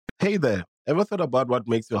Hey there, ever thought about what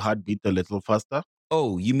makes your heart beat a little faster?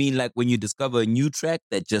 Oh, you mean like when you discover a new track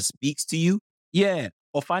that just speaks to you? Yeah,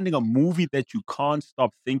 or finding a movie that you can't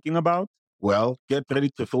stop thinking about. Well, get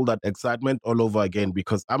ready to feel that excitement all over again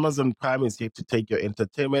because Amazon Prime is here to take your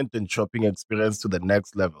entertainment and shopping experience to the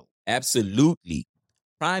next level. Absolutely.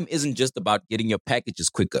 Prime isn't just about getting your packages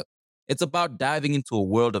quicker. It's about diving into a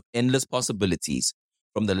world of endless possibilities,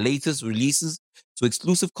 from the latest releases to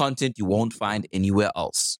exclusive content you won't find anywhere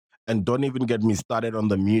else. And don't even get me started on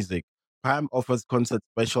the music. Prime offers concert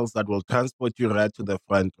specials that will transport you right to the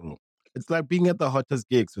front row. It's like being at the hottest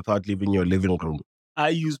gigs without leaving your living room. I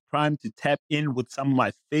use Prime to tap in with some of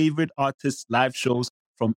my favorite artists' live shows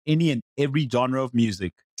from any and every genre of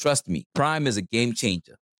music. Trust me, Prime is a game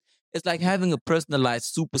changer. It's like having a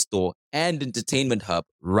personalized superstore and entertainment hub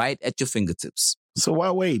right at your fingertips. So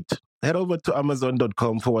why wait? Head over to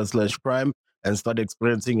amazon.com/prime and start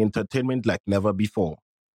experiencing entertainment like never before.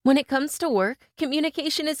 When it comes to work,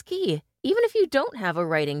 communication is key, even if you don't have a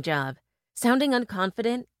writing job. Sounding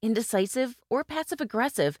unconfident, indecisive, or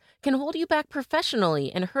passive-aggressive can hold you back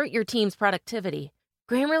professionally and hurt your team's productivity.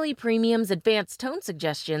 Grammarly Premium's advanced tone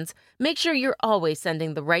suggestions make sure you're always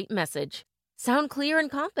sending the right message. Sound clear and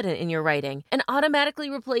confident in your writing and automatically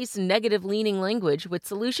replace negative-leaning language with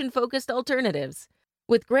solution-focused alternatives.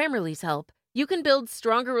 With Grammarly's help, you can build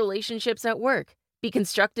stronger relationships at work, be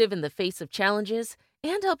constructive in the face of challenges,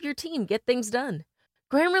 and help your team get things done.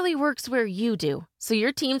 Grammarly works where you do, so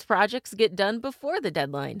your team's projects get done before the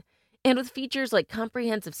deadline. And with features like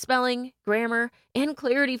comprehensive spelling, grammar, and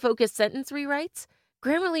clarity-focused sentence rewrites,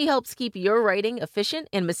 Grammarly helps keep your writing efficient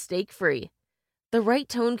and mistake-free. The right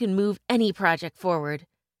tone can move any project forward.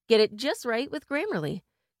 Get it just right with Grammarly.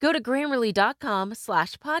 Go to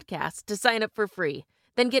Grammarly.com/podcast to sign up for free.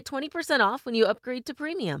 Then get 20% off when you upgrade to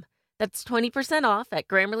premium. That's 20% off at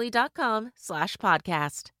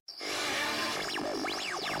Grammarly.com/podcast.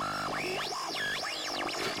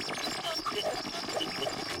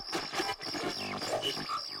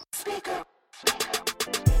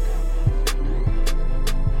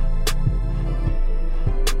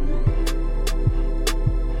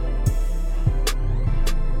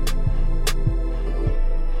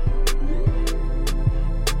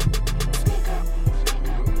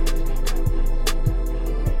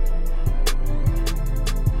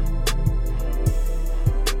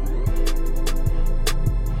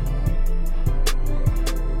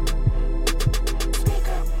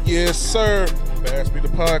 Yes, sir. Bass Be the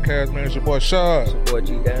Podcast, man. It's your boy Shad. Boy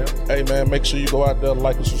G down. Hey, man, make sure you go out there,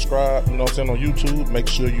 like and subscribe, you know what I'm saying, on YouTube. Make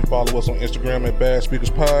sure you follow us on Instagram at Bad Speakers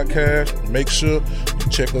Podcast. Make sure you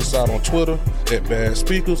check us out on Twitter at Bad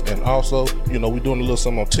Speakers. And also, you know, we're doing a little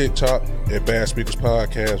something on TikTok at Bad Speakers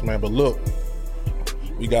Podcast, man. But look,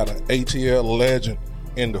 we got an ATL legend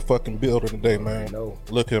in the fucking building today, man. I know.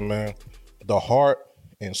 Look here, man. The heart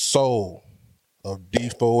and soul of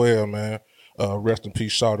D4L, man. Rest in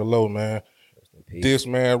peace, Shawty Low, man. This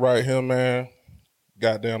man right here, man,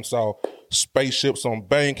 goddamn saw spaceships on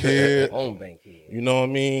Bankhead. On Bankhead. You know what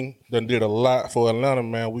I mean? Done did a lot for Atlanta,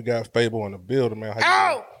 man. We got Fabo in the building, man.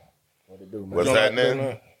 Ow! What it do, man? What's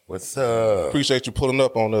happening? What's up? Appreciate you pulling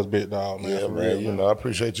up on us, big dog, man. Yeah, for man. real, You know, I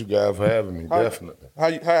appreciate you guys for having me. Definitely.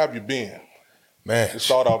 How have you been? Man, Let's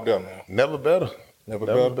start off there, man. never better. Never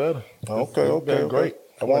better. Okay, It's been great.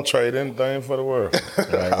 I won't trade anything for the world.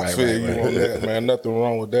 I feel you on that, man. Nothing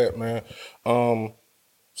wrong with that, man.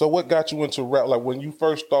 So what got you into rap? Like when you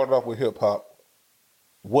first started off with hip hop,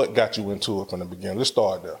 what got you into it from the beginning? Let's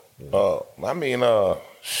start there. I mean, I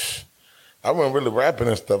wasn't really rapping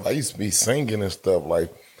and stuff. I used to be singing and stuff.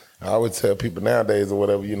 Like I would tell people nowadays or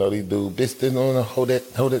whatever, you know, these dudes, bitch, they don't know, hold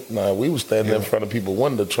it. Nah, we was standing in front of people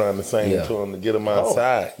window trying to sing to them to get them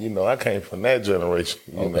outside. You know, I came from that generation.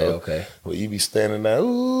 You know, Okay. Where you be standing there,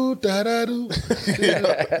 ooh, da-da-doo.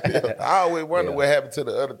 I always wonder what happened to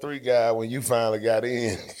the other three guys when you finally got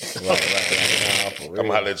in. Right. I'm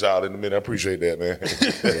gonna let y'all in a minute. I appreciate that, man.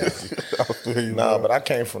 But I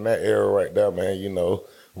came from that era right there, man. You know,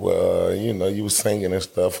 where you know you was singing and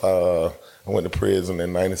stuff. I went to prison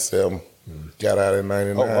in '97, got out in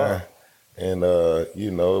 '99, and you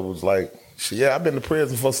know it was like, I've been to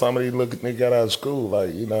prison for some of these little niggas got out of school,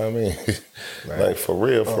 like you know what I mean, like for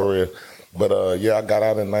real. But I got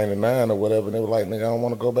out in '99 or whatever, and they were like, nigga, I don't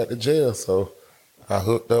want to go back to jail, so I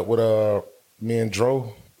hooked up with me and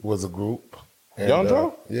Dro was a group. And, Young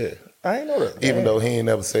Dro? Yeah. I ain't know that. Even though he ain't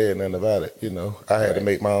never said nothing about it, you know. I had to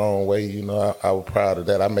make my own way, you know. I was proud of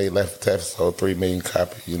that. I made Left for Taffy sold 3 million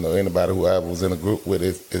copies. You know, anybody who I was in a group with,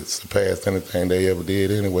 it surpassed anything they ever did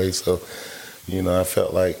anyway. So, you know, I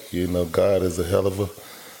felt like, you know, God is a hell of a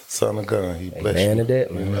son of gun. He blessed Man you. of that,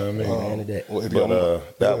 You man. know what I mean? Man of that. Well, if you But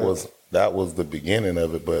don't- that was the beginning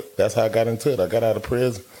of it. But that's how I got into it. I got out of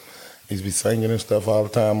prison. Used to be singing and stuff all the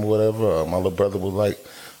time or whatever. My little brother was like,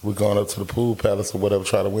 we're going up to the pool palace or whatever,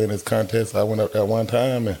 try to win this contest. I went up there one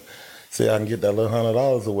time and said I can get that little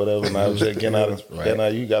 $100 or whatever. And I was just getting out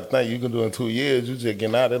of you got to think, you can do it in 2 years. You just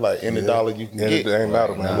getting out of like any dollar you can get It ain't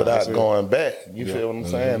matter, man. without That's it. going back. You feel what I'm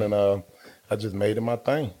saying? And I just made it my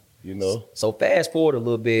thing, you know. So fast forward a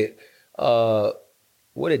little bit.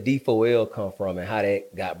 Where did D4L come from and how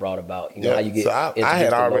that got brought about? You know, how you get So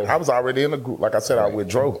I was already in the group. Like I said, I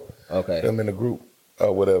withdrew. Okay. Them in the group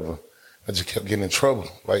or whatever. I just kept getting in trouble.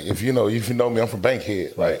 Like if you know me, I'm from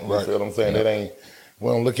Bankhead. Like you feel what I'm saying? Yeah. It ain't. We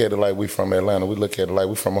don't look at it like we from Atlanta. We look at it like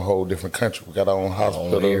we from a whole different country. We got our own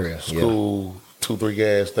hospital, area, school, 2-3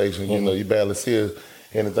 gas stations. You know, you barely see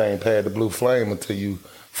anything past the blue flame until you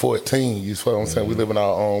 14. You feel what I'm saying? We live in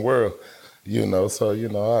our own world. You know, so you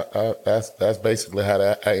know, that's basically how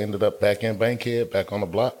I ended up back in Bankhead, back on the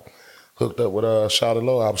block. Hooked up with Shawty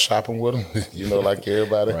Low. I was shopping with him, you know, like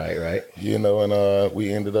everybody. Right. You know, and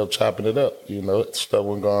we ended up chopping it up. You know, stuff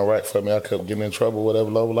wasn't going right for me. I kept getting in trouble, whatever.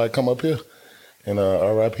 Low was like, come up here. And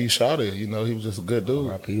R.I.P. Shawty, you know, he was just a good dude.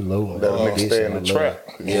 R.I.P. Low. Let a nigga stay in the trap.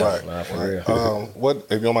 Right. Nah, for real. What,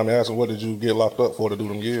 if you don't mind me asking, what did you get locked up for to do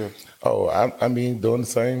them years? Oh, I mean, doing the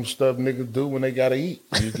same stuff niggas do when they gotta eat.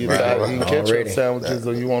 You get Right. tired of eating ketchup Already. sandwiches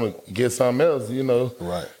or you want to get something else, you know.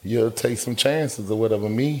 Right. You'll take some chances or whatever.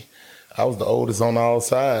 Me, I was the oldest on all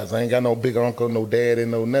sides. I ain't got no big uncle, no dad,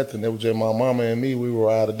 and no nothing. It was just my mama and me. We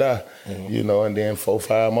were out to die, you know. And then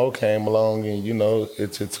 4-5 more came along, and you know,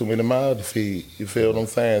 it's just too many mouths to feed. You feel what I'm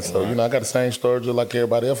saying? So you know, I got the same story just like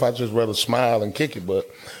everybody else. I just rather smile and kick it. But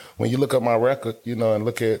when you look at my record, you know, and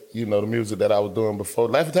look at the music that I was doing before,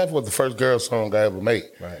 Life and Taffy was the first girl song I ever made.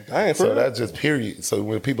 Right. Dang, So for that's just period. So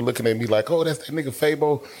when people looking at me like, oh, that's that nigga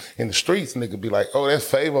Fabo in the streets, nigga be like, oh,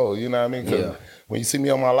 that's Fabo. You know what I mean? 'Cause when you see me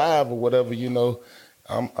on my live or whatever, you know,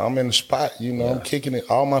 I'm in the spot. You know, I'm kicking it.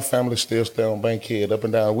 All my family still stay on Bankhead, up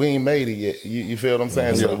and down. We ain't made it yet. You feel what I'm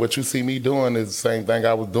saying? So what you see me doing is the same thing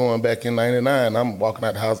I was doing back in '99. I'm walking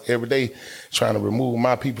out the house every day trying to remove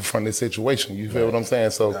my people from this situation. You feel what I'm saying?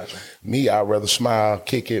 So me, I'd rather smile,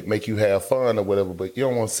 kick it, make you have fun or whatever. But you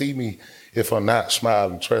don't want to see me if I'm not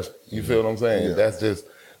smiling, trust me. You feel what I'm saying? Yeah. That's just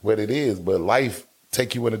what it is. But life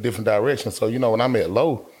take you in a different direction. So, you know, when I met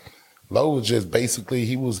Low was just basically,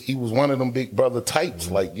 he was one of them big brother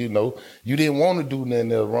types. Like, you know, you didn't want to do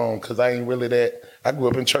nothing else wrong because I ain't really that. I grew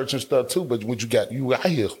up in church and stuff too, but when you out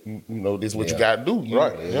here, you know, this is what you got to do.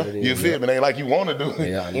 You feel me? It ain't like you want to do it.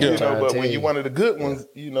 Yeah, you know, trying but to when tell you one of the good ones,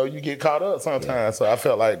 you know, you get caught up sometimes. So I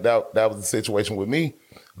felt like that was the situation with me.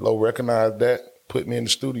 Low recognized that, put me in the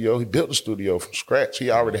studio. He built the studio from scratch.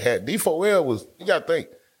 He already had, D4L was, you got to think,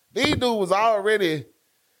 D dude was already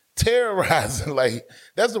terrorizing. Like,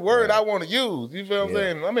 that's the word I want to use. You feel what I'm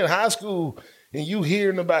saying? I'm in high school and you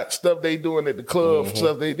hearing about stuff they doing at the club,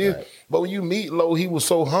 stuff they did. Right. But when you meet Low, he was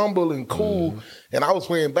so humble and cool. And I was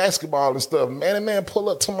playing basketball and stuff. Man pull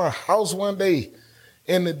up to my house one day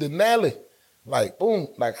in the Denali. Like, boom.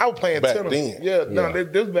 Like, I was playing back tennis. then. Yeah, no,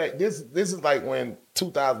 this is like when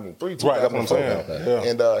 2003, 2004. Right, that's what I'm saying. Yeah.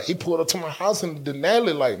 And he pulled up to my house in the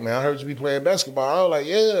Denali, like, man, I heard you be playing basketball. I was like,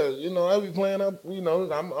 yeah, you know, I be playing up, you know,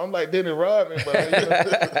 I'm like Dennis Rodman, but you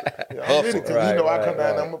know, I'm really, cause you know, I come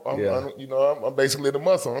down, I'm basically the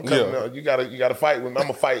muscle. I'm coming out. You gotta fight with me. I'm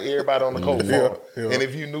gonna fight everybody on the court for him. And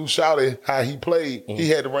if you knew Shawty how he played, he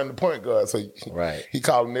had to run the point guard. So he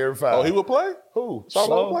called him every foul. Oh, he would play? Who?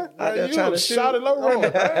 Shawty play? Shawty Low run the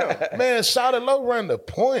down. Man, Shawty Low run the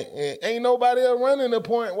point. And ain't nobody else running the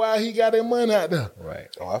point while he got that money out there. Right.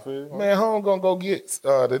 Oh, I feel you. Man, home gonna go get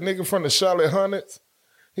the nigga from the Charlotte Hornets.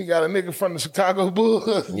 He got a nigga from the Chicago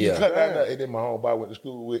Bulls. Yeah. And then my homeboy I went to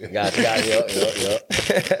school with. Got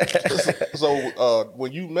So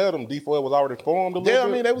when you met him, D4 was already formed a little bit? Yeah, I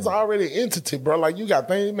mean, they was already an entity, bro. Like, you got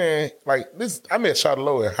things, man. Like, this, I met Shawty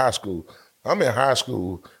Low in high school. I'm in high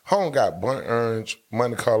school. Home got Burnt Orange,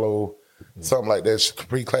 Monte Carlo, something like that,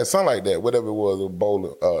 pre-class, something like that, whatever it was, a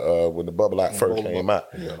bowl, when the Bubble Light first came out.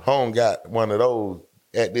 Yeah. Home got one of those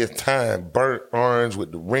at this time, Burnt Orange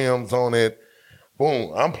with the rims on it.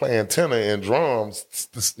 Boom, I'm playing tenor and drums.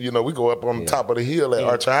 You know, we go up on the top of the hill at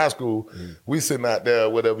Archer High School. We sitting out there,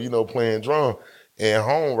 whatever, you know, playing drum. And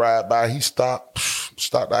Home ride by, he stopped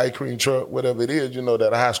the ice cream truck, whatever it is, you know,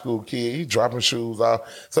 that high school kid, he dropping shoes off.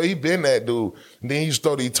 So he been that dude. And then he used to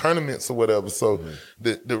throw these tournaments or whatever. So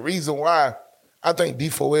the reason why I think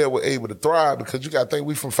D4L were able to thrive, because you got to think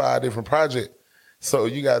we from 5 different projects. So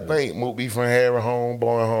you got to think, Mook be from Harry Home,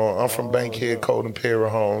 Bowen Home. I'm from Bankhead, Colton Perry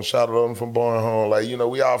Home. Shout out to them from Bowen Home. Like,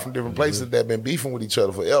 we all from different places that been beefing with each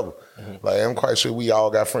other forever. Like, I'm quite sure we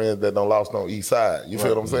all got friends that done lost on East Side. You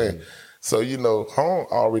feel what I'm saying? So, Home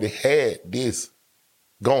already had this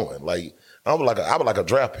going. Like, I was like a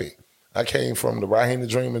draft pick. I came from the Raheem the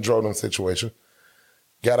Dream and Jordan situation.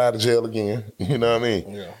 Got out of jail again. You know what I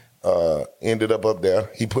mean? Yeah. Ended up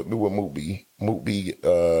there. He put me with Mook B. Mook B,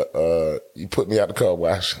 he put me out the car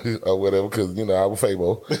wash or whatever because, I was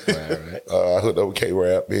Fabo. Right. I hooked up with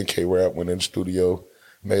K-Rap. Me and K-Rap went in the studio,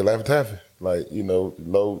 made Laugh Taffy. Like,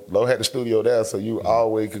 Low had the studio there, so you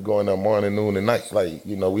always could go in there morning, noon, and night. Like,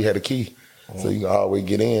 we had a key. So you can always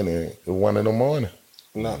get in and 1 in the morning.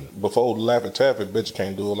 Nah, before Laughing Taffy, bitch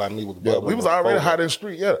can't do it like me with the we was already hot in the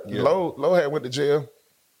street, yeah. Low had went to jail.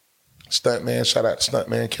 Stuntman, shout out to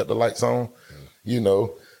Stuntman, kept the lights on,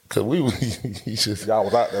 because y'all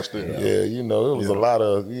was out there still. Yeah, it was a lot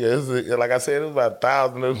of, like I said, it was about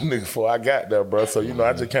 1,000 of them niggas before I got there, bro. So,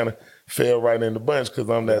 I just kind of fell right in the bunch because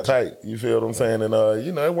I'm that tight. You feel what I'm saying? And,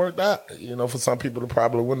 it worked out. For some people, it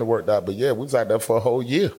probably wouldn't have worked out. But, yeah, we was out there for a whole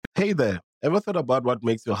year. Hey there, ever thought about what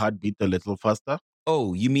makes your heart beat a little faster?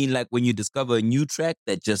 Oh, you mean like when you discover a new track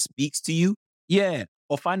that just speaks to you? Yeah,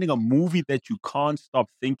 or finding a movie that you can't stop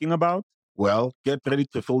thinking about? Well, get ready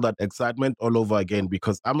to feel that excitement all over again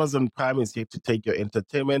because Amazon Prime is here to take your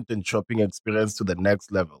entertainment and shopping experience to the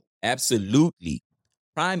next level. Absolutely.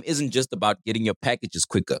 Prime isn't just about getting your packages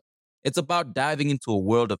quicker. It's about diving into a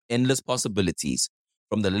world of endless possibilities,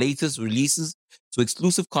 from the latest releases to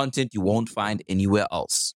exclusive content you won't find anywhere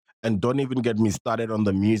else. And don't even get me started on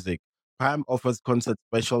the music. Prime offers concert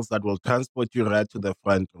specials that will transport you right to the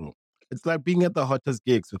front row. It's like being at the hottest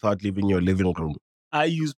gigs without leaving your living room. I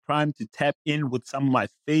use Prime to tap in with some of my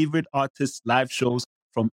favorite artists' live shows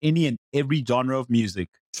from any and every genre of music.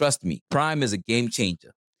 Trust me, Prime is a game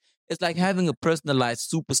changer. It's like having a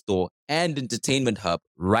personalized superstore and entertainment hub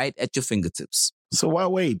right at your fingertips. So why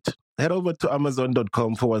wait? Head over to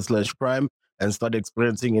amazon.com/Prime and start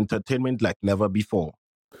experiencing entertainment like never before.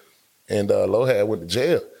 And Low had went to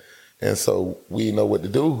jail. And so we didn't know what to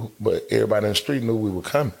do, but everybody in the street knew we were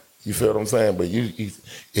coming. You feel what I'm saying? But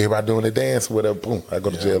everybody doing the dance, whatever, boom, I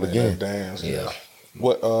go to jail again. Dance. Yeah.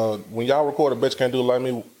 What when y'all recorded Bitch Can't Do It Like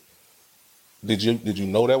Me, did you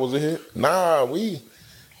know that was a hit? Nah, I was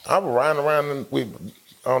riding around and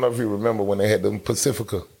I don't know if you remember when they had them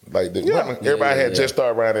Pacifica. Like everybody had just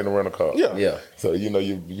started riding in the rental car. Yeah. So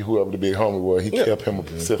whoever the big homie was, he kept him a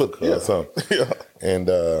Pacifica or something. Yeah. And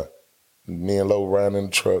me and Lo riding in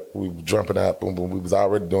the truck, we were jumping out, boom, boom. We was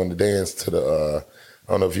already doing the dance to the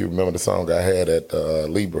I don't know if you remember the song I had at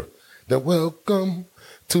Libra. The Welcome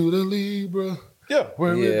to the Libra. Yeah.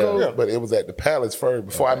 Where it goes. Yeah. But it was at the Palace first.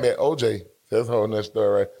 Before I met OJ, that's a whole nother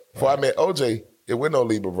story, right? Before I met OJ, it wasn't no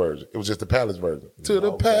Libra version. It was just the Palace version. To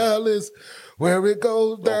the Palace, where it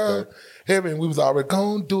goes down. Heaven, we was already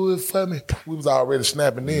going to do it for me. We was already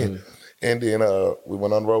snapping in. And then we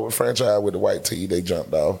went on the road with Franchise with the White Tee. They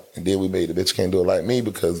jumped off. And then we made the Bitch Can't Do It Like Me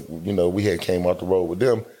because, we had came off the road with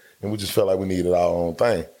them. And we just felt like we needed our own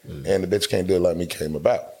thing. And the Bitch Can't Do It Like Me came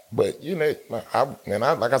about. But,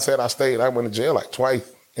 like I said, I went to jail like twice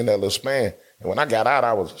in that little span. And when I got out,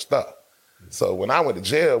 I was stuck. So when I went to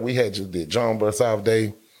jail, we had just did John Burr South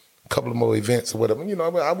Day, a couple of more events or whatever. We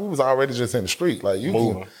was already just in the street. Like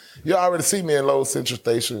you already see me in Low Central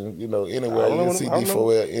Station, anywhere. You can see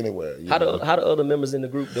D4L anywhere. How the other members in the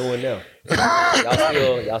group doing now?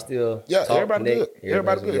 y'all still yeah, talk, everybody connect? good.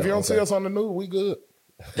 Everybody good. If you don't see us on the news, we good.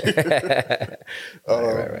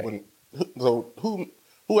 Right. So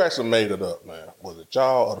who actually made it up, man? Was it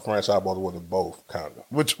y'all or the Franchise Brothers? Was it both, kind of?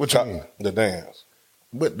 Which you mean? The dance.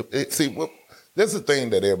 But this is the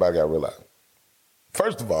thing that everybody got to realize.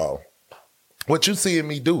 First of all, what you seeing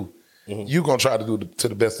me do, you're going to try to do to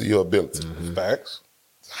the best of your ability. Facts.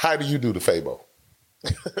 How do you do the Fabo?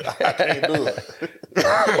 I can't do it.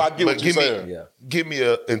 I get what you're saying. Give me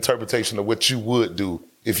an interpretation of what you would do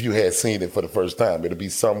if you had seen it for the first time. It'll be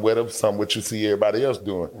some with them, some what you see everybody else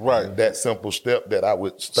doing. Right. That simple step that I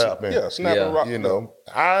would stop and, snap and rock.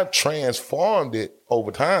 I transformed it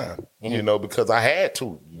over time, because I had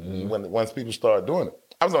to. Once people started doing it.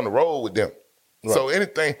 I was on the road with them. Right. So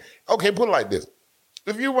anything, okay, put it like this.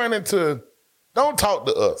 If you run into, don't talk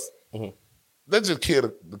to us. Let's just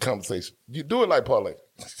kill the conversation. You do it like Parlay.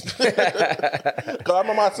 Because I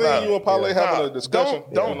remember I seen you and Parlay having a discussion.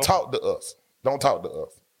 Don't talk to us. Don't talk to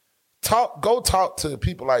us. Go talk to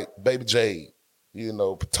people like Baby Jade.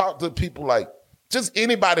 Talk to people like just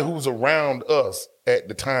anybody who's around us at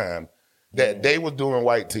the time that they was doing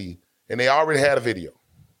White Tee and they already had a video.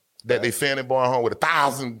 that they filmed in Born Home with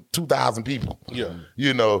 1,000, 2,000 people. Yeah.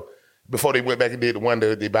 You know, before they went back and did the one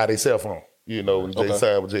that they buy their cell phone. You know, when Jay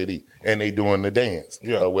signed with JD. And they doing the dance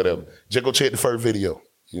or whatever. Just go check the first video.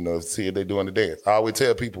 You know, see if they doing the dance. I always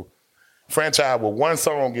tell people, franchise with one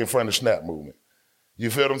song in front of Snap Movement. You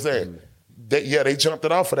feel what I'm saying? They jumped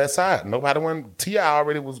it off for that side. Nobody went. T.I.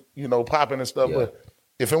 already was, you know, popping and stuff. But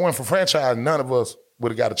if it went for franchise, none of us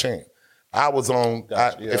would have got a chance. I was on.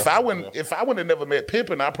 If I wouldn't have never met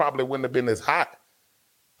Pimpin', I probably wouldn't have been as hot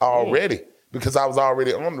already because I was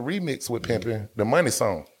already on the remix with Pimpin', the Money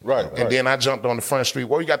song. Right. And then I jumped on the Front Street.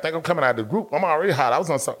 Well, you got to think I'm coming out of the group. I'm already hot. I was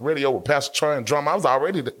on some radio with Pastor Troy and Drum. I was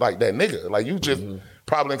already like that nigga. Like you just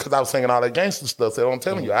probably because I was singing all that gangster stuff. So I'm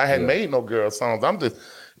telling you, I hadn't made no girl songs. I'm just.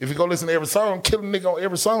 If you go listen to every song, I'm killing a nigga on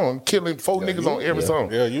every song. I'm killing 4 niggas on every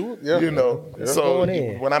song. Yeah, you know. So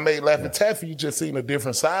when I made Laugh and Taffy, you just seen a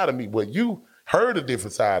different side of me. But you heard a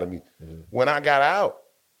different side of me. When I got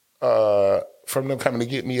out from them coming to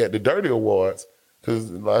get me at the Dirty Awards,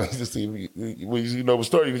 because like just see, you know the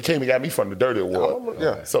story, he came and got me from the Dirty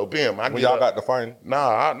Award. So bam, y'all got the fine.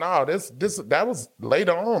 Nah, that was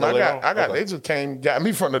later on. They just came got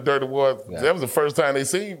me from the Dirty Awards. Yeah. That was the first time they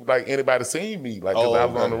seen like anybody seen me, like because I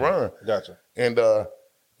was on the run. Gotcha. And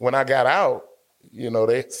when I got out, you know,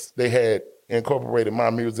 they had incorporated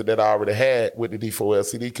my music that I already had with the D4L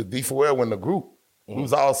CD, because D4L wasn't a group. We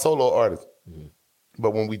was all solo artists.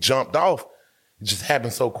 But when we jumped off, it just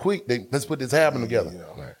happened so quick. Let's put this album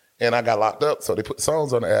together. And I got locked up, so they put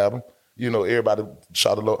songs on the album. You know, everybody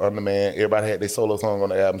shot a little Underman. Everybody had their solo song on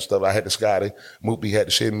the album stuff. I had the Scotty. Moopy had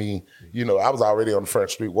the Shit Me. You know, I was already on the Front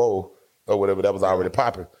Street Whoa or whatever. That was already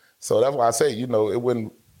popping. So that's why I say, you know, it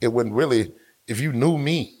wouldn't really, if you knew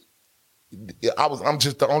me, I'm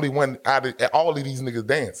just the only one out of all of these niggas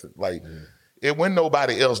dancing. Like, it wasn't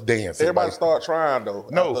nobody else dancing. Everybody start trying, though.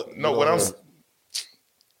 No, what I'm...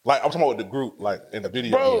 Like, I'm talking about the group, like, in the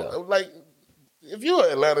video. Bro, like, if you an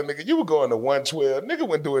Atlanta nigga, you were going to 112. Nigga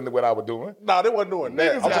wasn't doing what I was doing. Nah, they wasn't doing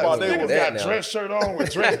that. Niggas got dress shirt on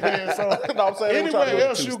with dress pants on. No, I'm saying anywhere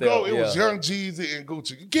else you go, it was Young Jeezy and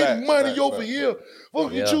Gucci. You getting money over here.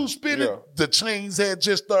 Well, you spend it. The chains had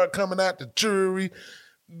just started coming out, the jewelry.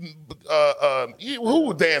 Who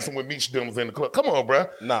was dancing with Meech them was in the club? Come on, bro.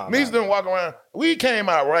 Meech them walk around. We came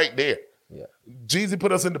out right there. Jeezy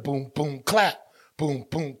put us in the boom, boom, clap. Boom,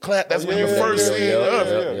 boom, clap. That's when you first seen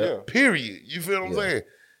us. Period. You feel what I'm saying?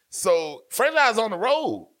 So, franchise on the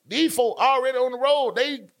road. These folk already on the road.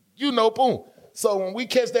 They, you know, boom. So when we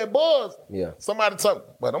catch that buzz, somebody talk,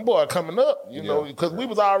 well, them boys coming up, you know, because we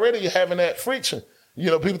was already having that friction. You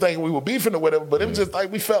know, people thinking we were beefing or whatever, but it was just like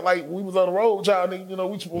we felt like we was on the road, y'all. You know,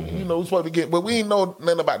 we supposed to get, but we didn't know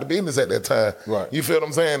nothing about the business at that time. Right. You feel what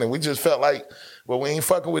I'm saying? And we just felt like, well, we ain't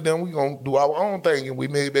fucking with them. We gonna do our own thing, and we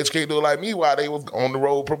made Bitch Can't Do It Like Me while they was on the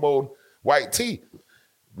road promoting White Tea.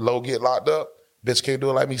 Low get locked up. Bitch Can't Do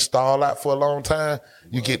It Like Me stall out for a long time.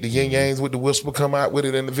 You get the Yin Yangs with the Whisper come out with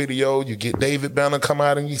it in the video. You get David Banner come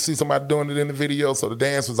out and you see somebody doing it in the video. So the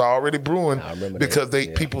dance was already brewing because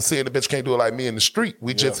people saying the Bitch Can't Do It Like Me in the street.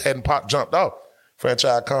 We just hadn't jumped off.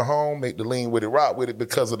 Franchise come home, make the lean with it, rock with it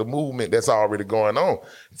because of the movement that's already going on.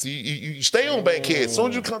 So you stay on Bankhead. As soon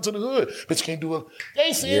as you come to the hood, bitch can't do it. They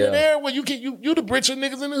ain't seeing it there where you the richer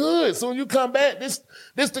niggas in the hood. Soon you come back, this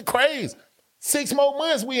the craze. 6 more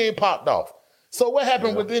months we ain't popped off. So what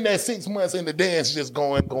happened within that 6 months in the dance just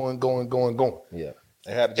going? Yeah.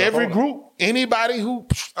 Every group, anybody who,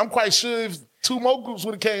 I'm quite sure if 2 more groups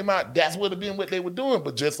would have came out, that's would have been what they were doing.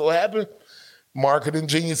 But just so happened, marketing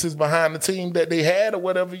geniuses behind the team that they had or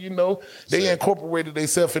whatever, you know, they incorporated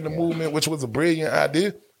themselves in the movement, which was a brilliant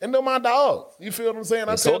idea. And they're my dogs. You feel what I'm saying?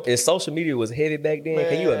 And social media was heavy back then. Man,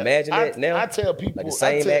 can you imagine that now? I tell people, like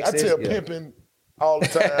I tell Pimpin' all the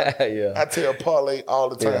time. I tell Parlay all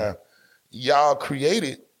the time. Y'all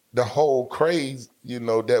created the whole craze, you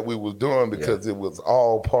know, that we was doing because it was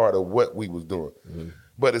all part of what we was doing. Mm-hmm.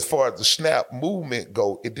 But as far as the snap movement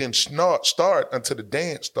go, it didn't start until the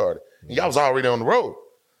dance started. And y'all was already on the road.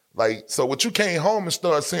 Like, so what you came home and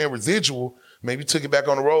started saying residual, maybe you took it back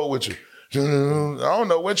on the road with you. I don't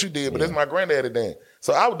know what you did, but that's my granddaddy dance.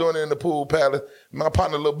 So I was doing it in the pool palace. My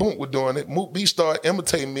partner Lil Boom was doing it. Moot B started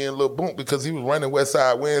imitating me and Lil Boom because he was running West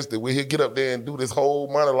Side Wednesday where he'd get up there and do this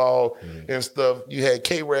whole monologue and stuff. You had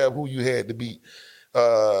K-Rab, who you had to beat.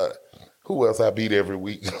 Who else I beat every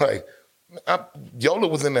week? Like, Yola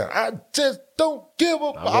was in there. I just don't give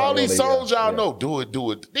up. All these songs y'all know. Do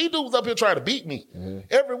it. These dudes up here trying to beat me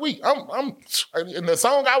every week. And the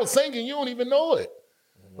song I was singing, you don't even know it.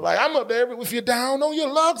 Like, I'm up there if you're down on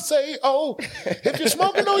your luck, say, oh. If you're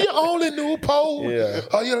smoking on your only new pole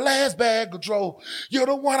or your last bag of dro, you're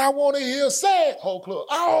the one I want to hear say. Whole club,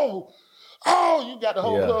 oh, you got the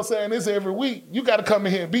whole club saying this every week. You got to come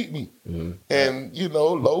in here and beat me. And, you know,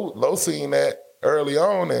 Low seen that early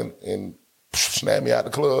on and snapped me out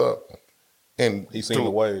the club. And he seen the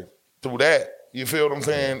wave. Through that, you feel what I'm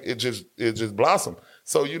saying? It just blossomed.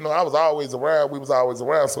 So, you know, I was always around. We was always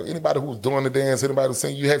around. So anybody who was doing the dance, anybody who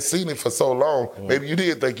seen, you had seen it for so long, maybe you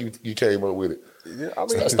did think you came up with it. Yeah, I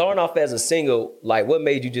mean, starting off as a single, like what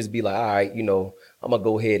made you just be like, all right, you know, I'm going to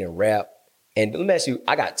go ahead and rap. And let me ask you,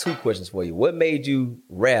 I got 2 questions for you. What made you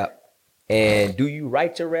rap? And do you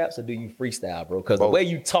write your raps or do you freestyle, bro? Because the way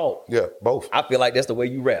you talk, both. I feel like that's the way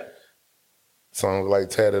you rap. Songs like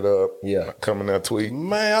Tatted Up, I come in there tweet.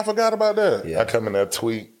 Man, I forgot about that. Yeah. I come in there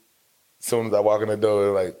tweet. As soon as I walk in the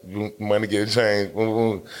door, like, money get changed.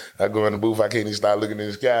 I go in the booth, I can't even start looking in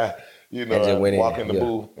the sky. You know, I walk in the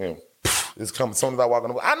booth and it's coming. As soon as I walk in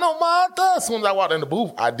the booth, I know Martha. As soon as I walked in the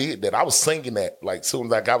booth, I did that. I was singing that. Like, as soon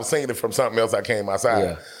as I was singing it from something else, I came outside.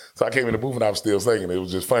 Yeah. So I came in the booth and I was still singing it. It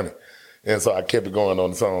was just funny. And so I kept it going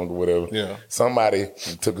on the song or whatever. Yeah. Somebody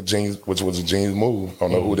took a Jeans, which was a Jeans move. I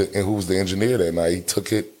don't know who was the engineer that night. He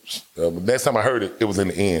took it. Next time I heard it, it was in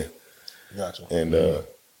the end. Gotcha. And,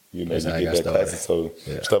 you know, you get that classic. So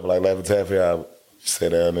stuff like Laffy Taffy, I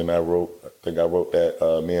sat down and I wrote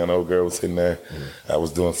that. Me and an old girl was sitting there. I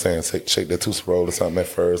was doing shake that Tootsie Roll or something at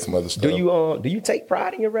first, some other stuff. Do you take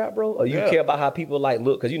pride in your rap, bro? Or you care about how people like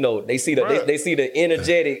look? Because, you know, they see the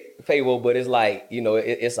energetic Fabo, but it's like, you know,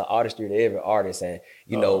 it's an artistry to every artist. And,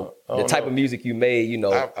 you know, the type of music you made, you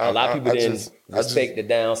know, a lot of people didn't respect the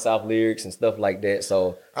down south lyrics and stuff like that.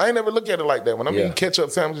 So I ain't never look at it like that. When I'm eating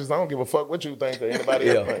ketchup sandwiches, I don't give a fuck what you think or anybody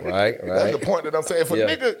else think. Right. That's the point that I'm saying. For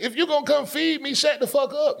nigga, if you gonna come feed me, shut the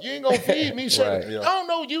fuck up. You ain't gonna feed me, shut I don't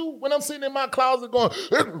know you when I'm sitting in my closet going,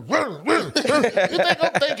 you think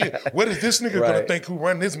I'm thinking, what is this nigga gonna think who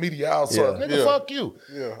run this media outsource? Nigga, fuck you.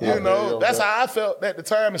 You know, that's how I felt at the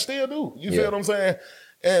time and still do. You feel what I'm saying?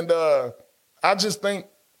 And I just think,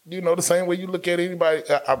 you know, the same way you look at anybody.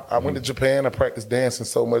 I went to Japan. I practiced dancing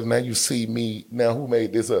so much. Now you see me. Now who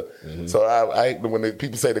made this up? So when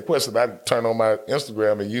people say the question, I turn on my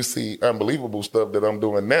Instagram and you see unbelievable stuff that I'm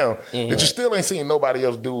doing now that you still ain't seen nobody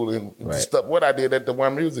else do. And stuff what I did at the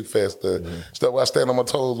One Music Fest, stuff where I stand on my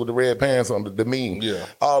toes with the red pants on, the meme,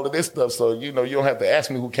 all of this stuff. So you know you don't have to ask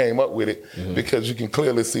me who came up with it because you can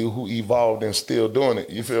clearly see who evolved and still doing it.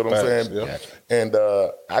 You feel what I'm saying? Yeah. And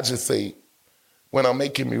I just say, when I'm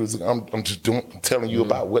making music, I'm just telling you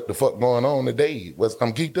about what the fuck going on today.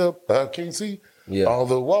 I'm geeked up, I can't see. All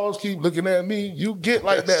the walls keep looking at me. You get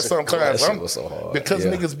like that sometimes. Because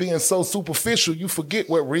niggas being so superficial, you forget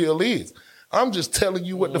what real is. I'm just telling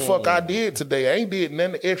you what the fuck I did today. I ain't did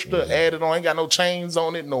nothing extra added on. I ain't got no chains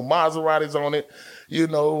on it, no Maseratis on it. You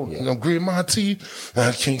know, I'm gritting my teeth.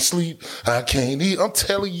 I can't sleep. I can't eat. I'm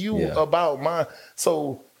telling you about my...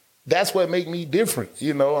 So... That's what make me different.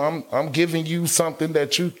 You know, I'm giving you something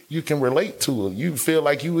that you can relate to. You feel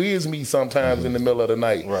like you is me sometimes in the middle of the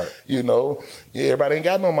night. Right. You know, everybody ain't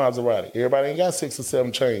got no Maserati. Everybody ain't got 6 or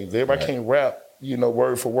 7 chains. Everybody can't rap, you know,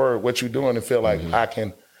 word for word what you're doing and feel like I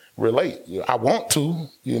can relate. I want to,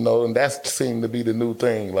 you know, and that seemed to be the new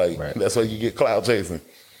thing. Like, that's why you get cloud chasing.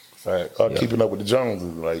 Keeping up with the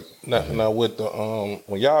Joneses, like now with the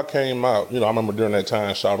when y'all came out, you know, I remember during that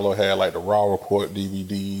time, Charlotte had like the Raw Report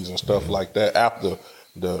DVDs and stuff like that. After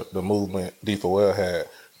the movement D4L had,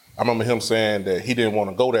 I remember him saying that he didn't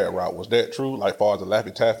want to go that route. Was that true? Like, far as the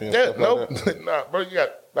Laffy Taffy and stuff like that? Nah, bro. You got,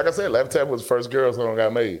 like I said, Laffy Taffy was the first girl song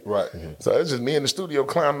got made. Right. So it's just me in the studio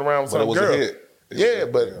climbing around with some girl.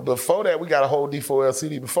 But before that, we got a whole D4L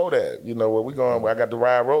CD before that. You know, where we going, I got the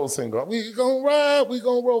Ride Roll single. We gonna ride, we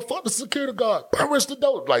gonna roll, fuck the security guard, perish the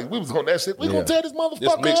dope. Like, we was on that shit. We gonna tear this motherfucker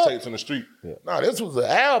up. This mixtapes in the street. Nah, this was an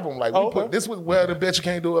album. Like, this was where the Bet You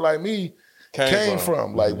Can't Do It Like Me came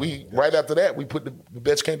from. Like, we, right after that, we put the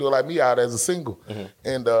Bet You Can't Do It Like Me out as a single.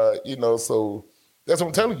 And, you know, so... That's what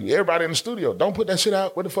I'm telling you. Everybody in the studio, don't put that shit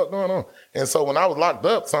out. What the fuck going on? And so when I was locked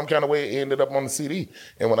up, some kind of way it ended up on the CD.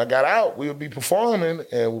 And when I got out, we would be performing,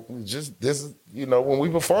 and you know, when we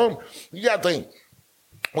perform, you got to think,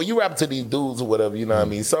 when you rap to these dudes or whatever, you know what I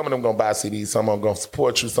mean? Some of them going to buy CDs, some of them going to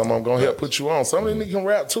support you, some of them going to help put you on. Some of them can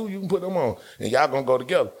rap too, you can put them on, and y'all going to go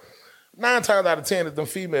together. 9 times out of 10 is them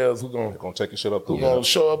females who gonna take your shit up. Who gonna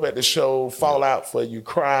show up at the show, fall out for you,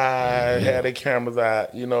 cry, have their cameras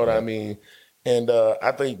out, you know what I mean? And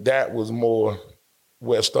I think that was more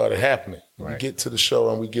where it started happening. We get to the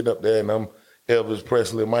show and we get up there and I'm Elvis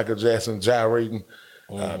Presley, Michael Jackson gyrating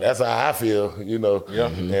That's how I feel, you know. Yeah.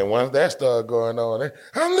 And once that started going on,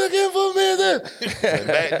 I'm looking for music. And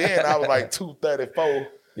back then, I was like 234.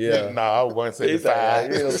 Yeah. No, I was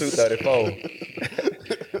 175. You know,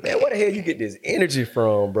 234. Man, where the hell you get this energy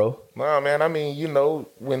from, bro? Nah, man, I mean, you know,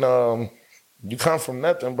 when you come from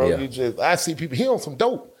nothing, bro, I see people, he on some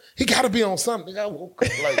dope. He got to be on something. I woke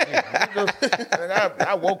up like this.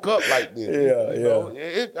 I woke up like this. Yeah, you know?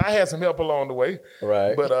 I had some help along the way.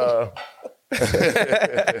 Right. But,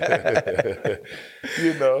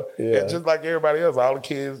 you know, just like everybody else, all the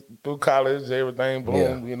kids through college, everything,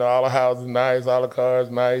 boom, you know, all the houses nice, all the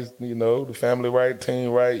cars nice, you know, the family right,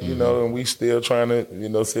 team right, you know, and we still trying to, you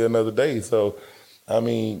know, see another day. So, I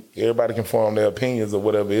mean, everybody can form their opinions or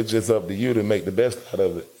whatever. It's just up to you to make the best out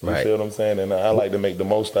of it. You feel what I'm saying? And I like to make the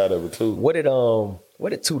most out of it too. Where did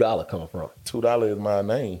 $2 come from? $2 is my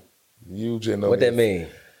name. You just know what that mean?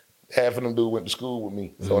 Half of them dudes went to school with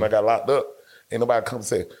me. So when I got locked up, ain't nobody come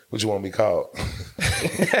say, what you want to be called?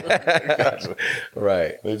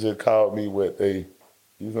 Right. They just called me what they,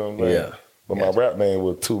 you know what I'm saying? Yeah. But my rap name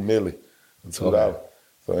was 2 Milli, $2. Okay.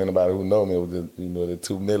 So anybody who know me was just, you know, the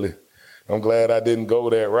 2 Milli. I'm glad I didn't go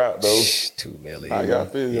that route though. 2 million. I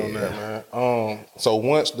feel you on that, man. So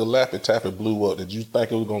once the Laffy Taffy blew up, did you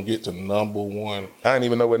think it was gonna get to #1? I didn't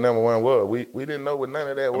even know what #1 was. We didn't know what none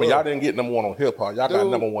of that was. I mean, y'all didn't get #1 on hip hop. Y'all got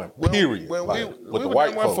 #1. Period. When like, we with the were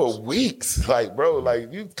white #1 folks for weeks. Like, bro,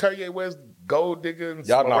 like you Kanye West, Gold Digger, and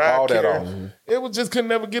y'all knocked all that off. It was just could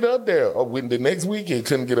never get up there. Or when the next week it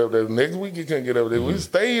couldn't get up there. The next week it couldn't get up there. We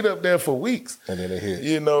stayed up there for weeks. And then it hit.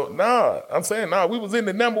 You know, I'm saying we was in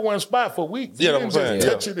the #1 spot for weeks. Yeah, we didn't just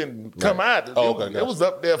touch it and come out. It was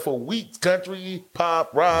up there for weeks. Country,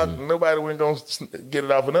 pop, rock. Nobody was gonna get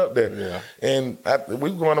it off and up there. Yeah. And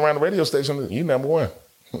we were going around the radio station. You #1.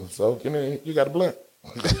 So you got a blunt.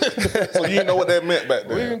 So you didn't know what that meant back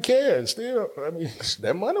then? We didn't care. Still, I mean,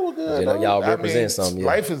 that money was good. You know, y'all represent something. Yeah.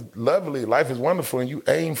 Life is lovely. Life is wonderful, and you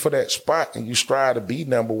aim for that spot, and you strive to be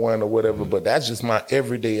 #1 or whatever. But that's just my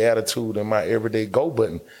everyday attitude and my everyday go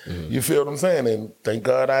button. You feel what I'm saying? And thank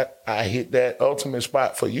God I hit that ultimate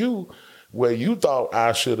spot for you, where you thought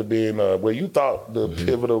I should have been, where you thought the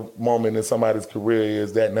pivotal moment in somebody's career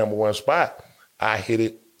is that #1 spot. I hit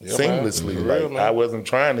it seamlessly. Like I wasn't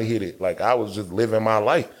trying to hit it. Like I was just living my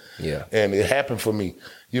life. Yeah. And it happened for me.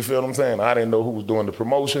 You feel what I'm saying? I didn't know who was doing the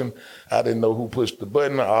promotion. I didn't know who pushed the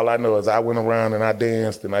button. All I know is I went around and I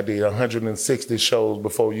danced and I did 160 shows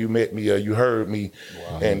before you met me or you heard me.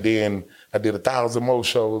 Wow. And then I did 1,000 more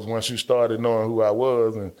shows once you started knowing who I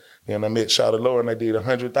was. And then I met Shawty Lord and I did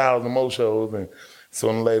 100,000 more shows. And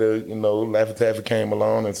sooner or later, you know, Laffy Taffy came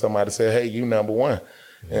along and somebody said, hey, you #1.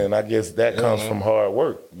 And I guess that comes from hard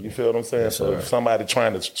work. You feel what I'm saying? So if somebody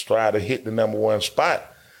trying to strive to hit the #1 spot,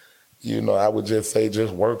 you know, I would just say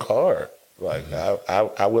just work hard. Like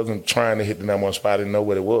I wasn't trying to hit the #1 spot. I didn't know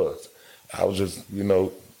what it was. I was just, you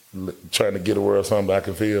know, trying to get a world something I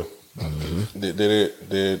could feel.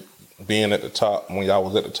 Did being at the top, when y'all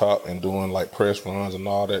was at the top and doing like press runs and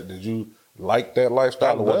all that, did you like that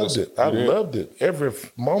lifestyle? I loved it. I loved it. Every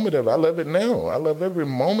moment of it. I love it now. I love every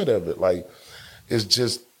moment of it. Like, it's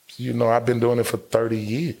just, you know, I've been doing it for 30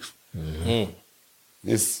 years.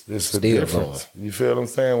 It's a difference. You feel what I'm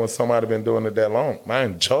saying? When somebody been doing it that long, I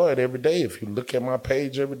enjoy it every day. If you look at my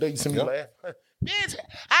page every day, you see me laugh. Bitch,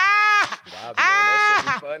 that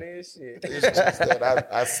shit funny as shit. It's just that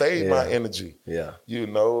I save my energy. Yeah. You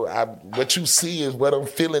know, what you see is what I'm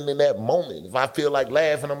feeling in that moment. If I feel like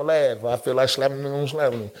laughing, I'm going to laugh. If I feel like slapping, I'm going to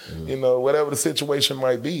slap me. You know, whatever the situation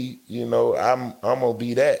might be, you know, I'm going to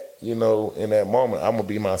be that, you know, in that moment. I'm going to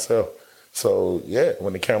be myself. So, yeah,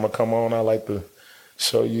 when the camera come on, I like to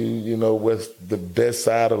show you, you know, what's the best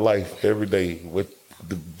side of life every day with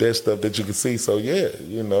the best stuff that you can see. So, yeah,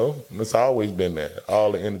 you know, it's always been there,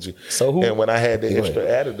 all the energy. And when I had the extra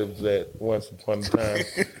additives that once upon a time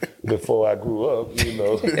before I grew up, you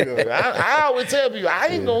know, I always tell people, I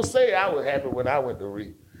ain't going to say I was happy when I went to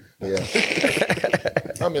read. Yeah.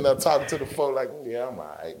 I mean, I'm talking to the folk like, yeah, I'm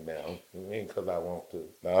all right now. It ain't because I want to.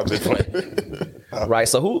 No, I'm just playing. Right.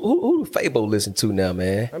 So who do Fabo listen to now,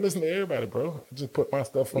 man? I listen to everybody, bro. I just put my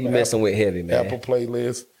stuff on the messing with heavy, man. Apple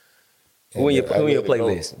playlist. Who in your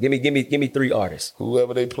playlist? Give me 3 artists.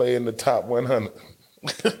 Whoever they play in the top 100.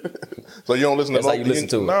 So you don't listen to? That's how you listen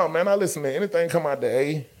to it? No, man. I listen to anything come out the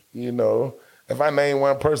A. You know, if I name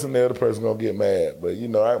one person, the other person gonna get mad. But you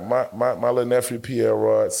know, my little nephew Pierre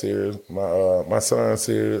Rod series, my son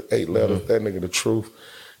series, 8 letters. That nigga the truth.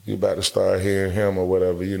 You about to start hearing him or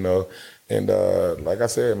whatever, you know. And like I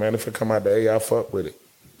said, man, if it come out the A, I fuck with it.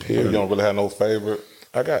 Period. You don't really have no favorite?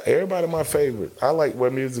 I got everybody my favorite. I like where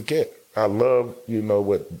music at. I love,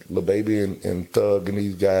 what Lil Baby and Thug and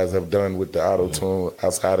these guys have done with the auto-tune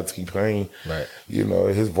outside of T-Pain. Right.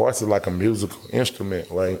 His voice is like a musical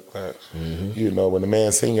instrument. Like, when the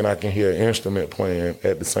man's singing, I can hear an instrument playing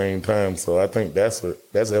at the same time. So I think that's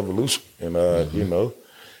evolution. And,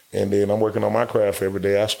 and then I'm working on my craft every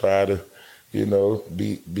day. I strive to,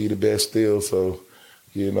 be the best still. So,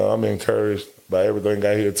 I'm encouraged by everything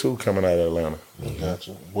I hear, too, coming out of Atlanta.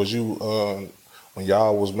 Gotcha. Was you, when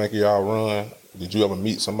y'all was making y'all run, did you ever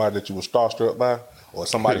meet somebody that you were starstruck by? Or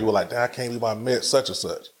somebody you were like, I can't believe I met such and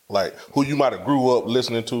such? Like, who you might have grew up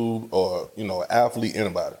listening to or, an athlete,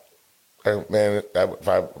 anybody? Hey, man, if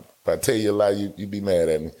I tell you a lie, you'd be mad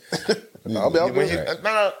at me.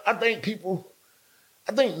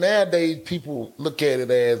 I think nowadays people look at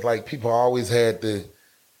it as like people always had the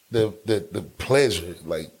pleasure,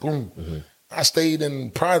 like boom. Mm-hmm. I stayed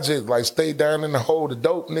in projects, like stayed down in the hole. The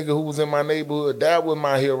dope nigga who was in my neighborhood, that was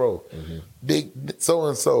my hero. Mm-hmm. Big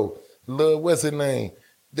so-and-so, Lil, what's his name?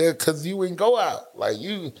 There, cause you wouldn't go out. Like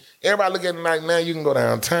everybody look at it like now you can go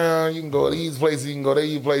downtown, you can go to these places, you can go to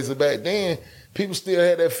these places. Back then, people still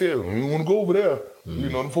had that feeling. You want to go over there.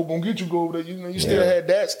 Mm-hmm. The folk gonna get you go over there. You still had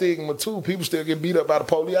that stigma too. People still get beat up by the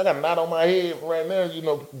police. I got a knot on my head right now.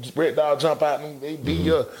 Red Dog jump out and they beat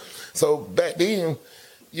you up. So back then,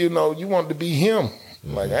 you wanted to be him.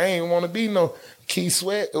 Mm-hmm. Like I ain't want to be no Keith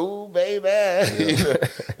Sweat. Ooh, baby.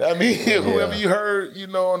 I mean, whoever you heard,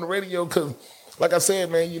 on the radio, because like I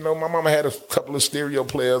said, man, my mama had a couple of stereo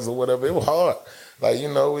players or whatever. It was hard. Like, we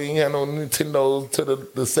ain't had no Nintendo till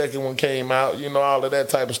the second one came out, all of that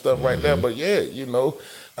type of stuff right there. But yeah,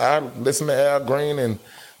 I listen to Al Green and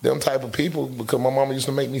them type of people because my mama used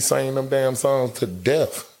to make me sing them damn songs to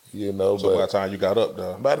death, So by the time you got up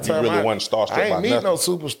there, by the time you really wasn't starstruck I ain't by meet nothing. no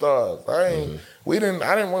superstars.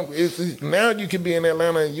 I didn't want, now you can be in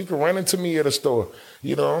Atlanta and you can run into me at a store.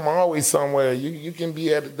 I'm always somewhere. You can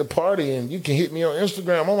be at the party and you can hit me on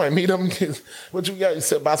Instagram. I might meet them. What you got? You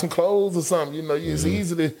said buy some clothes or something. It's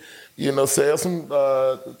easy to, sell some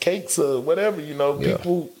cakes or whatever.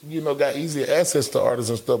 People, got easier access to artists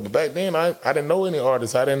and stuff. But back then, I didn't know any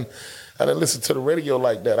artists. I didn't listen to the radio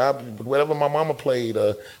like that. Whatever my mama played,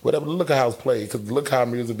 whatever the Liquor House played, because the Liquor House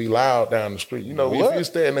music be loud down the street. If you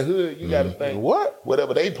stay in the hood, you got to think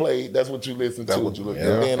whatever they played, that's what you listen to. That's what you listen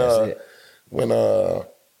to. And then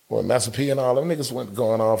when Master P and all them niggas went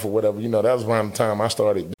going off or whatever, that was around the time I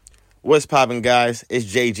started. What's poppin', guys? It's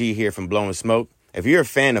JG here from Blowing Smoke. If you're a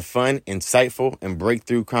fan of fun, insightful, and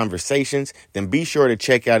breakthrough conversations, then be sure to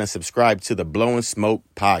check out and subscribe to the Blowing Smoke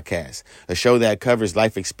podcast, a show that covers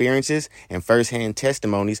life experiences and firsthand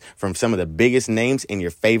testimonies from some of the biggest names in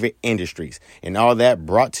your favorite industries, and all that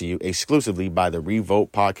brought to you exclusively by the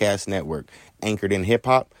Revolt Podcast Network, anchored in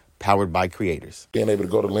hip-hop, powered by creators. Being able to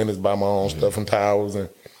go to Lennox, buy my own stuff and towels, and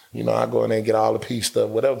I go in there and get all the P stuff,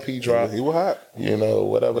 whatever P drop. He was hot.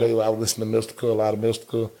 Whatever I was listening to Mystical, a lot of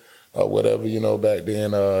Mystical. Or whatever, back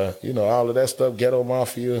then, all of that stuff, Ghetto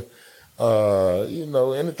Mafia,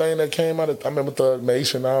 anything that came out of, I remember Thug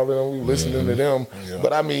Nation, all of them, we were listening to them. Yeah.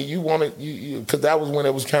 But I mean, because that was when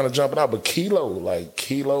it was kind of jumping out, but Kilo,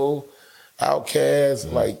 Outkast,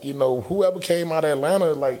 whoever came out of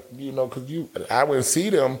Atlanta, because I wouldn't see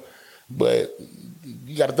them, but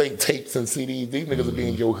you got to think tapes and CDs, these niggas will be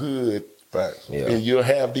in your hood. Right. Yeah. And you'll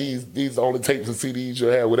have these only tapes and CDs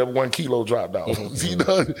you'll have, whatever 1 Kilo dropped off.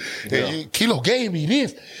 And Kilo gave me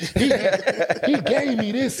this. He gave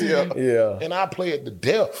me this. Yeah. And I play it to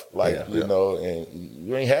death. And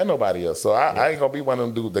you ain't had nobody else. So I ain't gonna be one of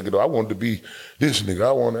them dudes that go, I want to be this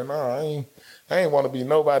nigga. I ain't want to be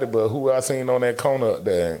nobody but who I seen on that corner up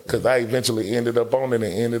there. Because I eventually ended up on it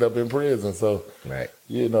and ended up in prison. So, right.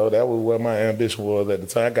 That was what my ambition was at the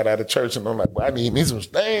time. I got out of church and I'm like, I need me some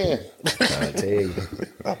stand. I tell you.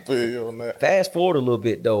 I feel you on that. Fast forward a little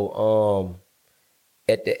bit though.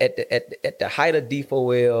 At the height of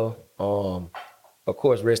D4L, of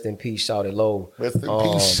course, rest in peace, Shawty Low. Rest in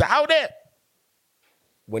peace, Shawty.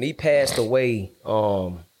 When he passed away,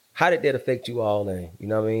 how did that affect you all? And you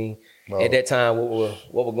know what I mean? At that time, what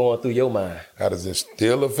were going through your mind? How does it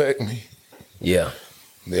still affect me? Yeah.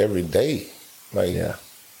 Every day. I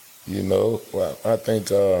think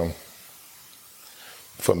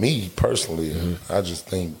for me personally, I just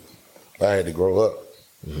think I had to grow up,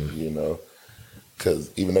 because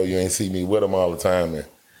even though you ain't see me with them all the time, and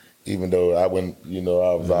even though I wouldn't,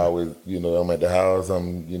 I was always, I'm at the house,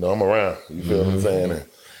 I'm around, you feel what I'm saying?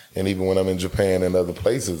 And even when I'm in Japan and other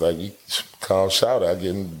places, you call Shouter. I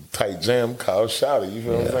get in tight jam, call Shouter. You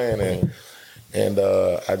feel what I'm saying? And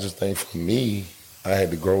I just think for me, I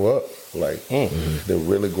had to grow up, to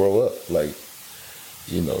really grow up.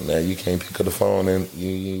 You know, now you can't pick up the phone and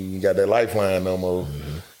you got that lifeline no more.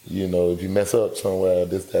 Mm-hmm. You know, if you mess up somewhere,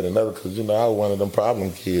 this, that, another, because, you know, I was one of them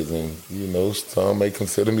problem kids, and, you know, some may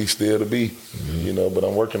consider me still to be, you know, but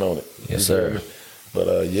I'm working on it. Yes, sir.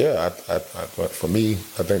 But, yeah, for me,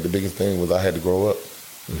 I think the biggest thing was I had to grow up.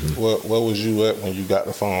 Mm-hmm. Where was you at when you got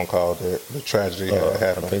the phone call that the tragedy had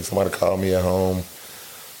happened? I think somebody called me at home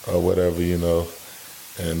or whatever, you know,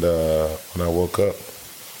 and when I woke up,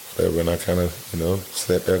 whatever, and I kind of, you know,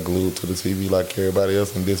 sat there glued to the TV like everybody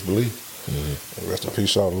else in disbelief. Mm-hmm. Rest in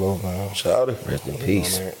peace, Shawty Low, man. Shawty. Rest in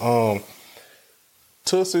peace. You know,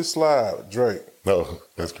 Tootsie Slide, Drake. No,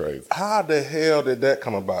 that's crazy. How the hell did that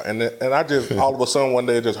come about? And I just all of a sudden one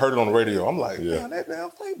day just heard it on the radio. I'm like, man, that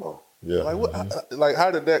damn Fabo. Yeah. Like what? Like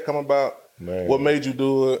how did that come about? Man. What made you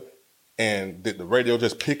do it? And did the radio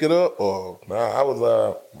just pick it up, or? Nah, I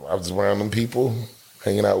was around them people,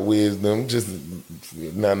 hanging out with them. Just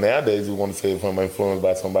now nowadays we want to say if I'm influenced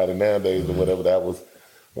by somebody nowadays or whatever. That was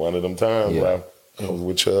one of them times where I was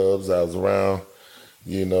with Chubbs. I was around,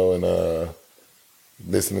 you know, and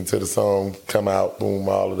listening to the song come out, boom,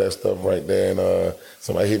 all of that stuff right there. And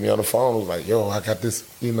somebody hit me on the phone. Was like, "Yo, I got this,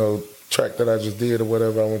 you know, track that I just did or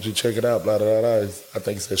whatever. I want you to check it out." Blah blah blah. I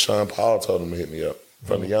think it said Sean Paul told him to hit me up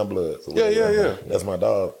from the Youngbloods. Yeah. That's my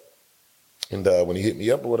dog. And when he hit me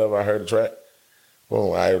up or whatever, I heard the track.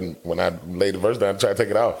 Boom. When I laid the verse down, I tried to take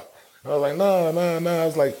it off. I was like, no. I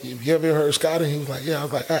was like, you ever heard Scotty? He was like, yeah. I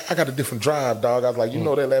was like, I got a different drive, dog. I was like, you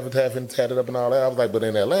know that 11th half and tatted up and all that. I was like, but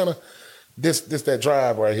in Atlanta, this that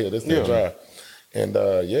drive right here. This that drive. And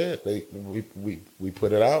we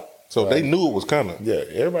put it out. So they knew it was coming. Yeah,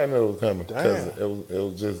 everybody knew it was coming. Because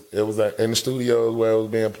it was in the studios where it was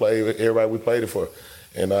being played. Everybody we played it for.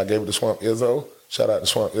 And I gave it to Swamp Izzo. Shout out to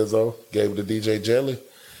Swamp Izzo. Gave it to DJ Jelly.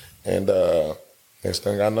 And next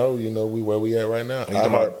thing I know, you know, where we at right now.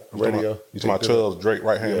 Radio. You talking about Chubbs, Drake,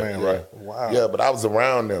 right hand man, right? Wow. Yeah, but I was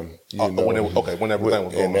around them. You know, when everything was going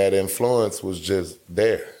on. And that influence was just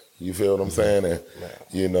there. You feel what I'm saying? And,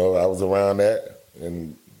 you know, I was around that.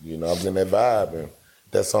 And, you know, I was in that vibe. And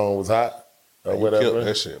that song was hot. Or whatever. Killed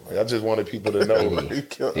that shit, man. I just wanted people to know, I'm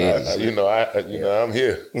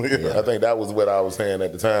here. Yeah. I think that was what I was saying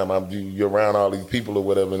at the time. You're around all these people or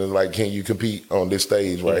whatever, and it's like, can you compete on this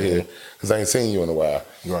stage right here? Because I ain't seen you in a while.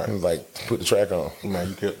 Right. It was like, put the track on. Man,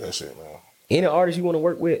 you killed that shit, man. Any artists you want to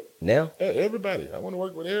work with now? Everybody. I want to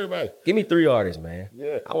work with everybody. Give me 3 artists, man.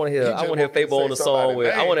 Yeah. I want to hear Fabo on the song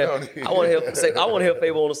with. I want to hear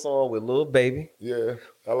Fabo on the song with Lil Baby. Yeah.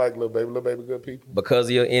 I like Lil Baby. Lil Baby good people. Because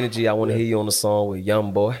of your energy, I want to hear you on the song with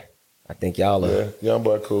Young Boy. I think y'all are. Yeah, Young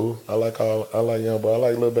Boy cool. I like Young Boy. I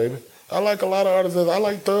like Lil Baby. I like a lot of artists. I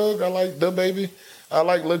like Thug. I like Da Baby. I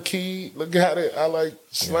like Lil Key. Look at it. I like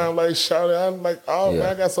Slime Like Shouty. I like man,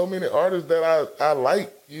 I got so many artists that I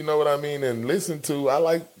like, you know what I mean, and listen to. I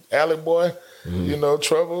like Alley Boy, you know,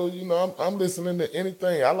 Trouble, you know, I'm listening to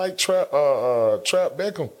anything. I like Trap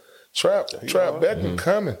Beckham. Trap Beckham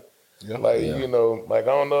coming. Yeah. Like, you know, like I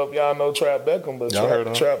don't know if y'all know Trap Beckham, but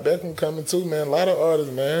Trap Beckham coming too, man. A lot of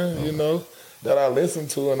artists, man, you know, that I listen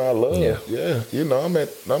to and I love. Yeah. You know, I'm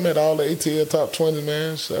at all the ATL top 20,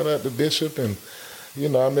 man. Shout out to Bishop and, you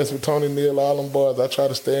know, I mess with Tony Neal, all them boys. I try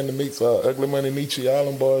to stay in the mix. Ugly Money Nietzsche, all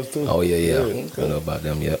them boys too. Oh, yeah. I know about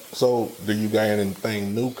them, yep. So, do you got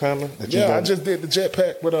anything new coming? I just did the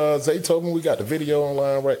Jetpack with Zaytoven. We got the video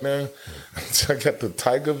online right now. I got the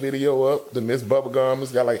Tiger video up. The Miss Bubblegum,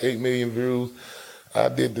 it's got like 8 million views. I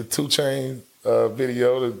did the 2 Chainz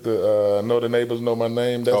video, the Know the Neighbors Know My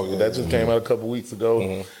Name. That just came out a couple weeks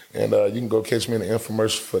ago. And you can go catch me in the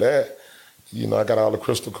infomercial for that. You know, I got all the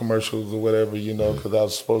Crystal commercials or whatever, you know, because I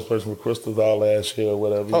was a spokesperson with Crystals all last year or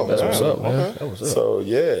whatever. Oh, that's what's up, man. That was up. So,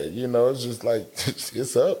 yeah, you know, it's just like,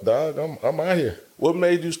 it's up, dog. I'm out here. What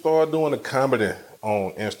made you start doing the comedy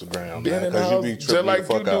on Instagram? Being in the house, just like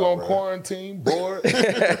you do on quarantine, bored.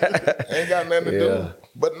 Ain't got nothing to do.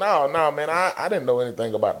 But no, man, I didn't know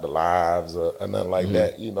anything about the lives or nothing like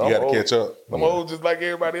that. You know, you got to catch up. I'm old just like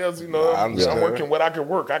everybody else, you know. I'm working what I can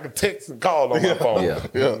work. I can text and call on my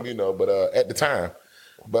phone, you know, but at the time.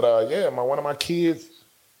 But one of my kids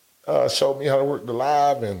showed me how to work the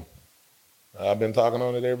live, and I've been talking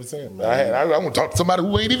on it ever since. I want to talk to somebody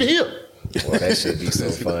who ain't even here. Well, that shit be so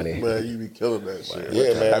funny. Man, you be killing that shit.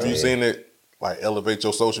 Yeah, man. Have you seen it, like, elevate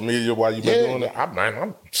your social media while you been doing it?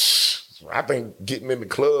 I think getting in the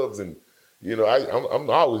clubs and, you know, I'm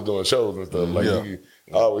always doing shows and stuff. Like, you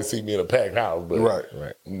always see me in a packed house. But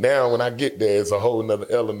right. Now when I get there, it's a whole nother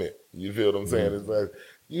element. You feel what I'm saying? It's like,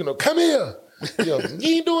 you know, come here. You know,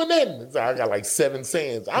 you ain't doing nothing. So I got like 7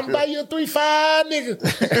 cents. I'm buy you a 3-5,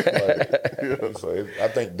 nigga. So I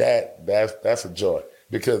think that's a joy.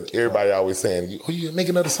 because everybody always saying, "Oh, you make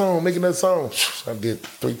another song, make another song." I did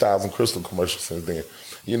 3,000 Crystal commercials since then.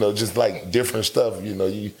 You know, just like different stuff. You know,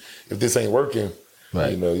 if this ain't working,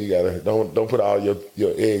 you know, you gotta don't put all your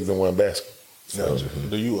eggs in one basket. So,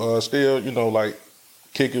 do you still, you know, like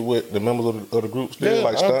kick it with the members of the group still,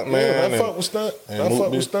 like Stunt Man? I fuck with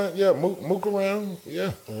Stunt. Yeah, mook around.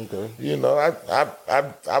 Yeah. Okay. You know,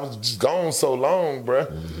 I was just gone so long, bruh.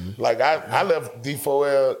 Mm-hmm. Like I left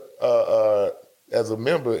D4L as a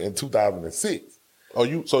member in 2006. Oh,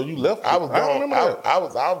 you left? I was gone. I don't remember that. I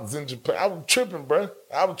was in Japan. I was tripping, bruh.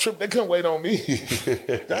 I was tripping. They couldn't wait on me.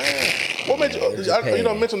 Damn. What made you? You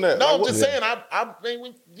don't mention that. No, I'm just saying. I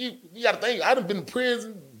mean, you got to think. I'd have been in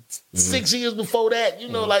prison 6 years before that. You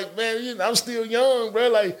know, like, man, you know, I'm still young, bro.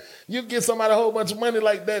 Like, you get somebody a whole bunch of money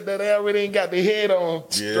like that they already ain't got their head on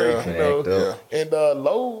straight. You know. Yeah. And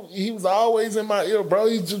Low, he was always in my ear, bro.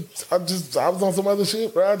 I was on some other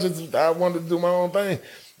shit, bro. I wanted to do my own thing,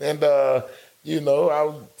 and you know, I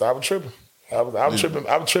was tripping. I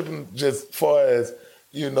was tripping just far as,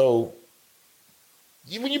 you know,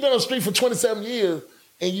 when you've been on the street for 27 years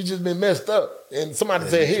and you just been messed up, and somebody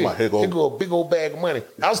said, here go a big old bag of money.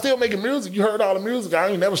 I was still making music. You heard all the music. I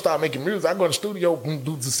ain't never stopped making music. I go in the studio and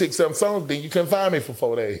do the 6-7 songs, then you couldn't find me for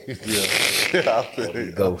 4 days. I feel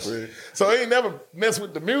you. So I ain't never messed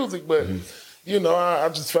with the music, but you know, I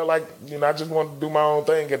just felt like, you know, I just wanted to do my own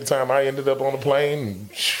thing at the time. I ended up on a plane.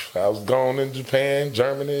 And I was gone in Japan,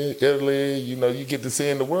 Germany, Italy. You know, you get to see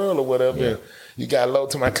in the world or whatever. Yeah. You got low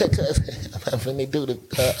to my cut. I'm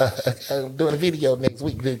doing a video next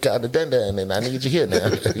week called The Dun Dun, and I need you here now.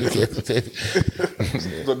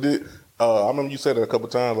 So I remember you said it a couple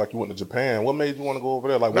times, like you went to Japan. What made you want to go over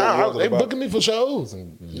there? Like, they booking me for shows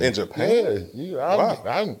in Japan. Yeah,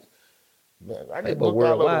 I get booked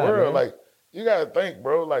all over the world. Man. Like, you gotta think,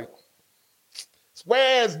 bro. Like,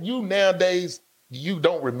 whereas you nowadays you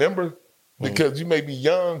don't remember because you may be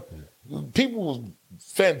young. People was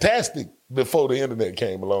fantastic before the internet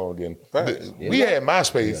came along, and we had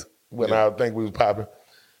MySpace when I think we was popping.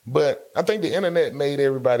 But I think the internet made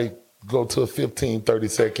everybody go to a 15,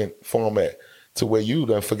 30-second format to where you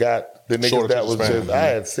done forgot the niggas that was just. I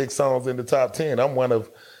had 6 songs in the top 10. I'm one of,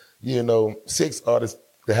 you know, 6 artists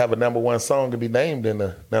to have a number 1 song to be named in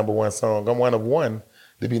the number 1 song. I'm one of 1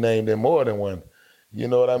 to be named in more than 1. You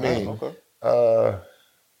know what I mean? Okay.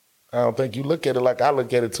 I don't think you look at it like I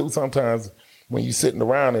look at it too sometimes when you sitting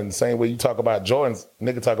around in the same way you talk about Jordans,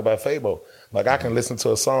 nigga talk about Fabo. Like I can listen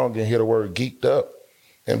to a song and hear the word geeked up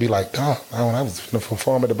and be like, oh, I was going to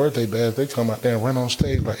perform at the birthday bash. They come out there and run on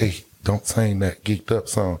stage like, hey, don't sing that geeked up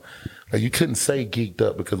song. Like you couldn't say geeked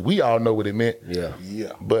up because we all know what it meant. Yeah.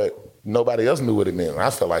 But nobody else knew what it meant. I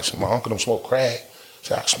felt like my uncle them smoke crack.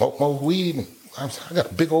 So I smoke more weed. And I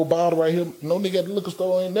got a big old bottle right here. No nigga at the liquor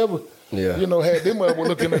store ain't never, you know, had them up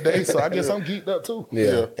looking today. So I guess I'm geeked up too.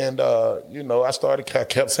 Yeah. And, you know, I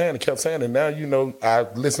kept saying it. And now, you know, I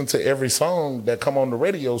listen to every song that come on the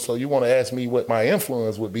radio. So you want to ask me what my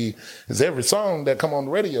influence would be is every song that come on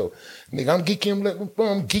the radio. Nigga, I'm geeking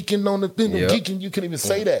on the thing. I'm geeking. You can't even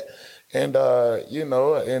say that. And, you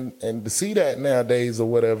know, and to see that nowadays or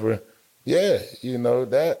whatever, you know,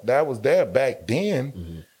 that was there back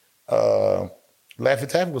then. Laffy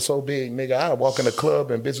Taffy was so big, nigga, I'd walk in the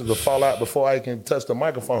club and bitches would fall out before I can touch the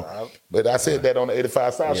microphone. But I said that on the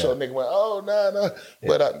 85 South show, nigga went, oh, no.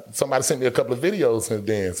 But somebody sent me a couple of videos since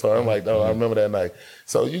then. So I'm like, oh, I remember that night.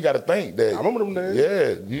 So you got to think that. I remember them days.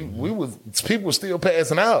 Yeah, people were still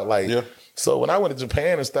passing out. Like, so when I went to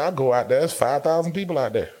Japan and stuff, I go out there, there's 5,000 people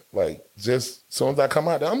out there. Like, just as soon as I come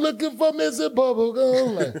out there, I'm looking for Missy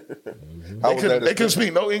Bubblegum. Like, they couldn't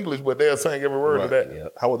speak no English, but they'll sing every word of that. Yeah.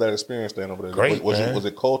 How was that experience then over there? Great, was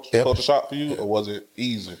it culture shock for you, or was it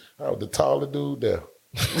easy? I was the taller dude there.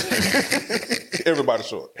 Everybody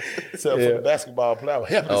short. Except for the basketball player. I was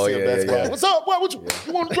happy to see a basketball. What's up, boy?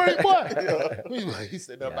 You want to drink, boy? He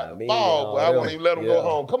said that about the ball, boy. I won't even let him go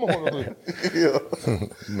home. Come on.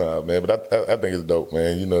 Nah, man, but I think it's dope,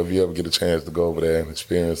 man. You know, if you ever get a chance to go over there and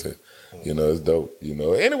experience it, you know, it's dope. You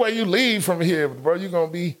know, anyway you leave from here, bro, you're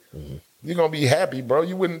gonna be happy, bro.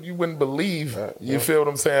 You wouldn't believe. You feel what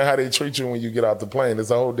I'm saying? How they treat you when you get out the plane. It's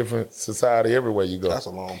a whole different society everywhere you go. That's a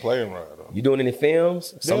long plane ride, though. You doing any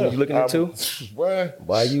films? Something you looking into?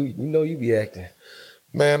 Why you know you be acting?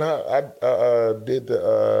 Man, I did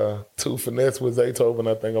the Two Finesse with Zaytoven.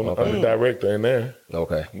 I think I'm the director in there.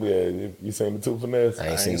 Okay. Yeah, you seen the Two Finesse? I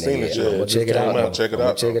ain't seen it yet. I'm gonna check it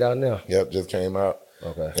out. Check it out now. Yep, just came out.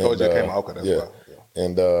 Okay. And, it just came out. Okay, that's right.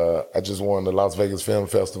 And I just won the Las Vegas Film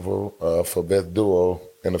Festival for Best Duo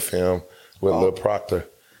in a film with Lil Proctor,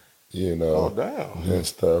 you know, and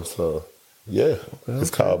stuff. So, it's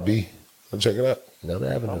called B. So check it out.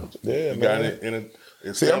 Another avenue. Yeah, man.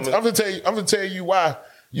 See, I'm gonna tell you why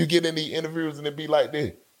you get in these interviews and it be like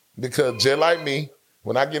this. Because just like me,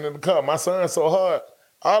 when I get in the car, my son's so hard.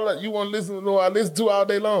 You want to listen to what I listen to all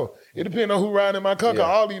day long. It depends on who riding in my car. Yeah.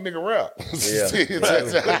 All these niggas rap. Yeah,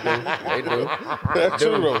 they do. That's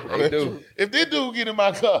true though. They do. If this dude get in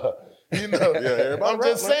my car, you know, I'm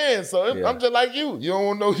just saying. So I'm just like you. You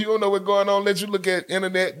don't know what's going on. Let you look at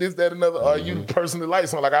internet, this, that, another. Or you personally like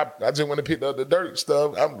something. Like I just want to pick up the dirt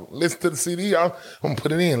stuff. I'm listening to the CD. I'm gonna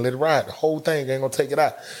put it in, let it ride. The whole thing ain't gonna take it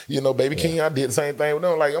out. You know, Baby King, I did the same thing with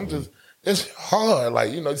them. Like I'm just. It's hard,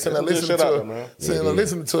 like, you know, sitting there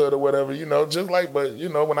listening to it or whatever, you know, just like, but, you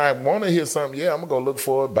know, when I want to hear something, yeah, I'm going to go look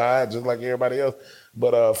for it, buy it, just like everybody else.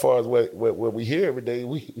 But as far as what we hear every day,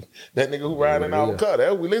 that nigga who riding in our car,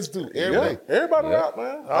 that's what we listen to every day. Everybody rap,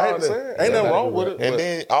 man. I hate to say it. Ain't nothing wrong with it. And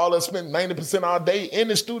then all us spend 90% all day in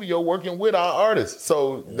the studio working with our artists.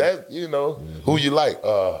 So that, you know, who you like?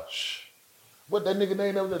 What that nigga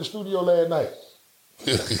name that was at the studio last night?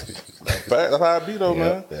 That's how I be though,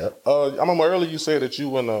 man. I remember earlier you said that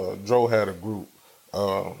you and Dro had a group.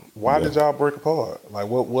 Why did y'all break apart? Like,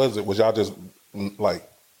 what was it? Was y'all just like,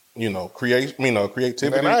 you know, creativity?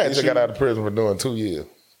 Man, I had to get out of prison for doing 2 years.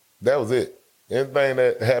 That was it. Anything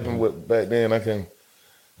that happened with back then,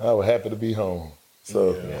 I was happy to be home.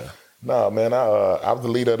 So, nah, man, I was the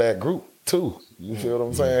leader of that group too. You feel what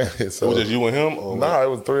I'm saying? So, was it you and him? Or it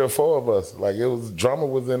was 3 or 4 of us. Like it was Drummer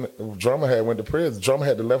had went to prison. Drummer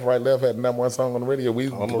had the Left Right Left had the number 1 song on the radio. We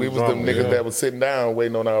was them niggas that was sitting down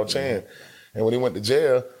waiting on our chance. And when he went to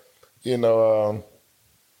jail, you know,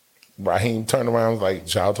 Raheem turned around and was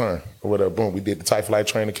like, y'all turn or whatever. Boom, we did the Type Flight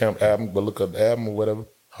Training Camp album, but look up the album or whatever.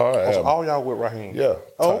 Hard album. So all y'all with Raheem? Yeah.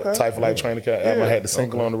 Type Flight Training Camp album. I had the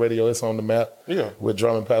single on the radio. It's on the map. Yeah. With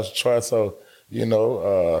Drum and Pastor Troy. So, you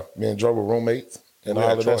know, me and Dro were roommates and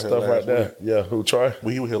all of that stuff right there. Yeah, who Troy?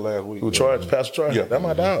 He was here last week. Who Troy? Pastor Troy? Yeah. That's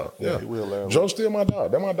my dog. Yeah, he was here last week. Dro's still my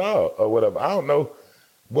dog. That's my dog or whatever. I don't know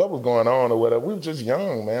what was going on or whatever. We were just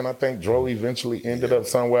young, man. I think Dro eventually ended up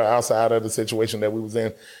somewhere outside of the situation that we was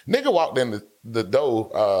in. Nigga walked in the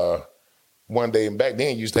door one day, and back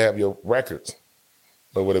then you used to have your records.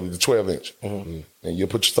 Or whatever, the 12-inch. Mm-hmm. And you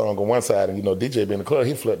put your song on one side and, you know, DJ be in the club,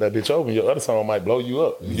 he flip that bitch over and your other song might blow you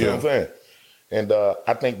up. You know what I'm saying? And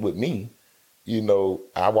I think with me, you know,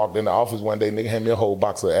 I walked in the office one day, nigga had me a whole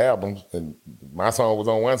box of albums and my song was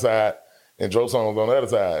on one side and Dro's song was on the other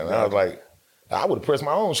side. And I was like, I would have pressed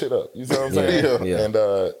my own shit up. You see what I'm saying? Yeah. And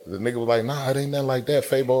the nigga was like, nah, it ain't nothing like that,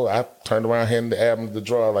 Fabo. I turned around, handed the album to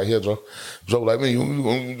Dro. Like, here, Dro. Dro like, man, you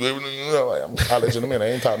do everything. I'll let you in a minute. I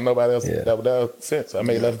ain't talking to nobody else that was there since. I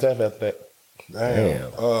made Left Tap after that. Damn.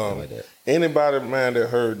 Like that. Anybody, man, that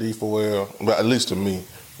heard D4L, but at least to me,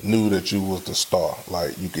 knew that you was the star.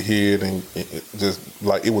 Like, you could hear it and it just,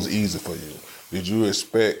 like, it was easy for you. Did you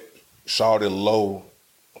expect Shawty Low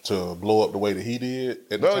to blow up the way that he did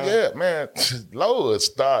at the time? Yeah, man. Low a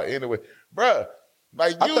star anyway. Bruh,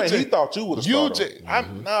 like I think he thought you was a star.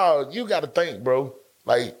 No, you got to think, bro.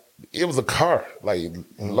 Like, it was a car. Like,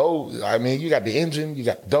 Low, I mean, you got the engine, you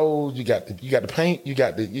got the doors, you got the paint, you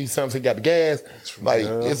got the gas. Like,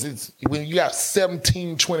 it's when you got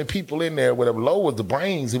 17, 20 people in there, whatever. Low was the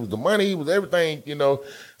brains, he was the money, he was everything, you know.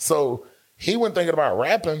 So he wasn't thinking about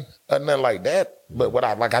rapping or nothing like that. But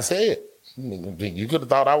like I said, you could have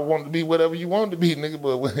thought I wanted to be whatever you wanted to be, nigga,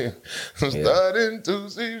 but when starting to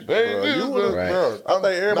see baby, bro, I think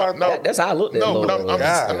everybody that's how I looked at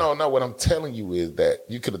it. What I'm telling you is that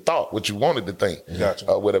you could have thought what you wanted to think,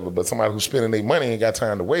 gotcha. Whatever, but somebody who's spending their money ain't got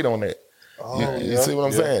time to wait on that. You see what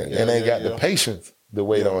I'm saying? And ain't got the patience to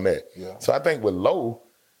wait on that. So I think with Low,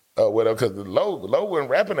 whatever, because Low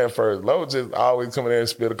wasn't rapping at first. Low just always coming in and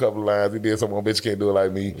spit a couple of lines. He did something, bitch can't do it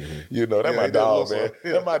like me. You know, that's my dog, man.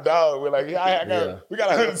 That's my dog. We're like, we got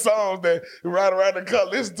 100 songs that ride around the car.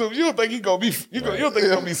 Listen to him. You don't think you don't think he's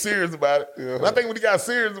gonna be serious about it. And I think when he got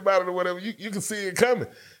serious about it or whatever, you can see it coming.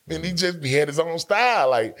 And he had his own style,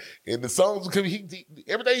 like, and the songs,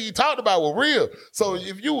 everything he talked about was real. So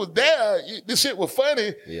if you was there, this shit was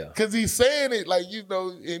funny, because he's saying it, like, you know,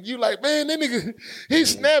 and you like, man, that nigga, he's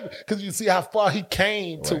snapping, because you see how far he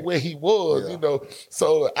came to where he was, you know.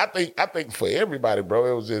 So I think for everybody,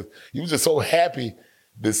 bro, he was just so happy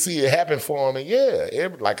to see it happen for him.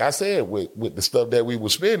 And like I said, with the stuff that we were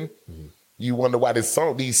spitting, you wonder why the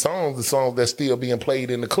songs that's still being played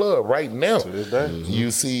in the club right now. You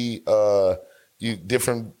see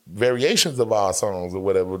different variations of our songs or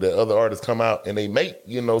whatever that other artists come out and they make,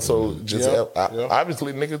 you know, so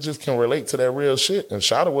obviously niggas just can relate to that real shit. And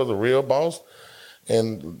Shawty was a real boss.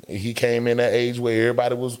 And he came in that age where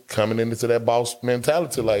everybody was coming into that boss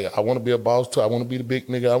mentality. Like, I want to be a boss too. I want to be the big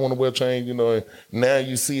nigga. I want to wear chains, you know. And now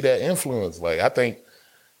you see that influence. Like, I think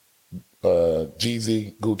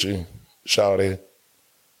Jeezy, Gucci, Shawty,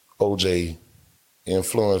 OJ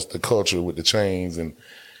influenced the culture with the chains and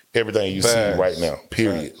everything you see right now,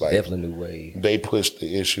 period. Like, definitely new wave. They pushed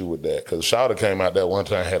the issue with that. Because Shawty came out that one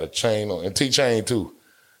time, had a chain on, and T-Chain too.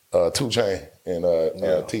 2 Chainz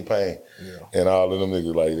and T-Pain and all of them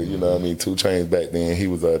niggas, like, you know what I mean? 2 Chainz back then, he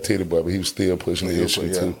was a titty boy, but he was still pushing the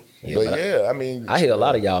issue too. Yeah, I mean, I hear a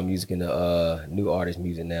lot of y'all music in the new artist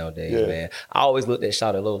music nowadays, man. I always looked at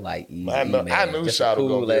Shawty Low like Easy. I knew Shawty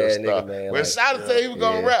was gonna be a star. Nigga, when Shawty said he was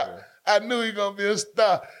gonna rap, I knew he was gonna be a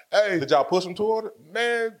star. Hey, did y'all push him toward it?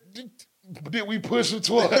 Man, did we push him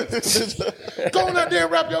toward it? Go on out there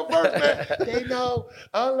and rap your verse, man. They know,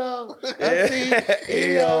 I see, got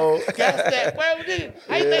that. Bro, I think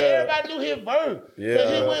everybody knew his verse.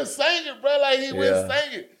 But he went singing, bro. Like, he went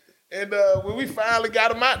singing. And when we finally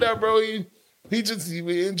got him out there, bro, he was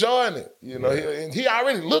enjoying it. You know, he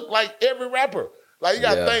already looked like every rapper. Like, you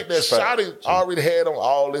got to think that Shawty already had on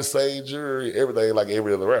all this sage jewelry, everything like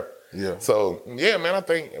every other rapper. Yeah. So, yeah, man, I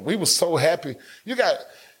think we were so happy. You got...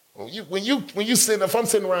 When you sitting, if I'm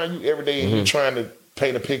sitting around you every day and you're trying to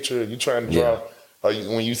paint a picture, you're trying to draw, or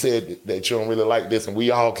when you said that you don't really like this, and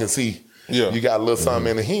we all can see, you got a little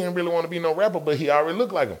something in it. He didn't really want to be no rapper, but he already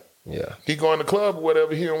looked like him. Yeah, he go in the club or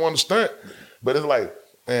whatever. He didn't want to stunt, but it's like,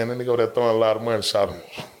 man, then they go there throwing a lot of money, shot him.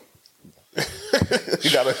 You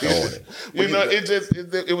gotta, you know,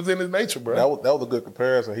 it was in his nature, bro. That was a good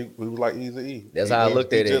comparison. He was like Eazy-E. That's how I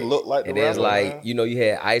looked at it. Just looked like and the it's rapper, like, man. you know, you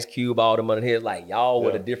had Ice Cube, all them on here, like y'all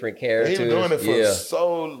were the different characters. He was doing it for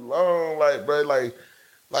so long, like, bro, like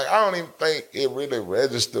I don't even think it really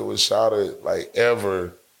registered with Shawty, like,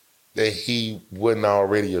 ever that he wasn't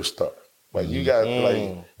already a star. Like, you got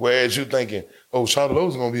like, whereas you thinking, oh, Shawty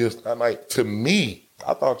Lowe's gonna be a star. Like, to me,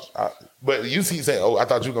 but you see saying, oh, I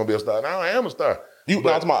thought you were gonna be a star. Now I am a star. You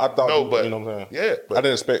know what I'm saying? Yeah. But I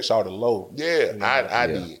didn't expect Shawty Low. Yeah, I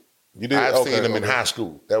did. You did? I've seen him in high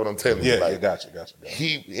school. That's what I'm telling you. Like, gotcha.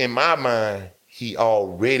 He, in my mind, he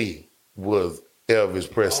already was Elvis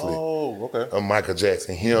Presley. Oh, okay. Michael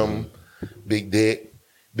Jackson. Him, Big Dick,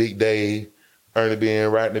 Big Dave, Ernie B.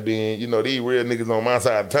 Rodney B. You know, these real niggas on my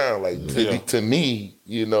side of town. Like, to me,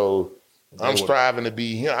 you know, I'm striving to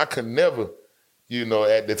be him. I could never, you know,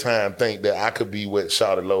 at the time think that I could be what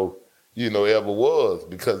Shawty Low, you know, ever was.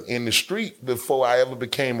 Because in the street, before I ever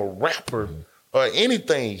became a rapper or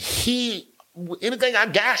anything, anything I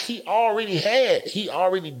got, he already had. He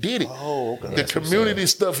already did it. Oh, okay. The community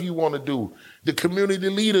stuff you want to do. The community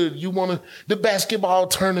leader, the basketball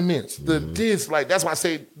tournaments, that's why I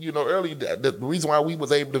said, you know, earlier, the reason why we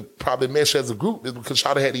was able to probably mesh as a group is because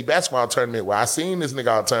Shawty had these basketball tournament where I seen this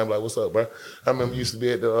nigga all the time, like, what's up, bro? I remember used to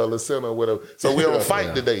be at the La Center or whatever. So we don't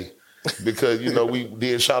fight today. Because, you know, we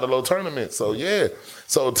did Shawty Low tournament. So, yeah.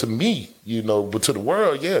 So, to me, you know, but to the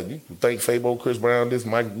world, yeah, you can thank Fabo, Chris Brown, this,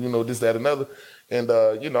 Mike, you know, this, that, another. And,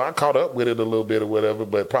 you know, I caught up with it a little bit or whatever,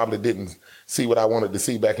 but probably didn't see what I wanted to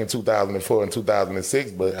see back in 2004 and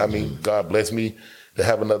 2006. But, I mean, God bless me to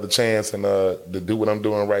have another chance and to do what I'm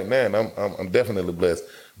doing right now. And I'm definitely blessed.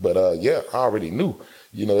 But, yeah, I already knew.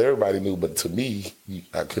 You know, everybody knew. But to me,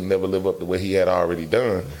 I could never live up to what he had already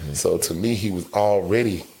done. So, to me, he was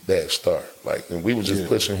already that star. Like, and we were just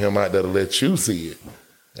pushing him out there to let you see it.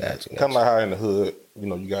 Kind of like how in the hood, you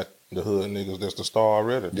know, you got the hood niggas that's the star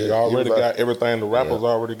already. They already got everything the rappers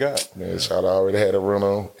already got. Man, Shawty already had a run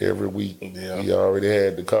on every week. Yeah. He already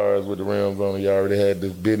had the cars with the rims on it. He already had the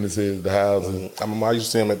businesses, the houses. I remember I used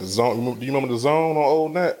to see him at the Zone. Do you remember the Zone on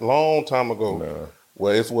Old Nat? Long time ago. Nah.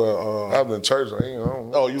 Well, it's where... I was in church. I don't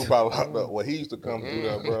know. Oh, you was probably locked up. Well, he used to come through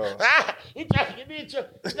there, bro. He tried to give me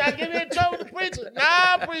a trouble with the preacher.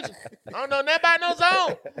 Nah, preacher. I don't know nothing about no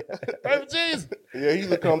Zone. Pray for Jesus. Yeah, he used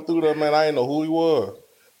to come through there, man. I didn't know who he was.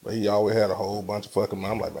 But he always had a whole bunch of fucking...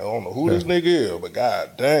 I'm like, man, I don't know who this nigga is, but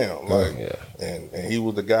goddamn. Like, and he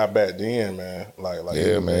was the guy back then, man. Like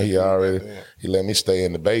yeah, man, he let me stay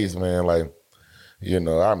in the base, man. Like, you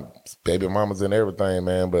know, I'm baby mamas and everything,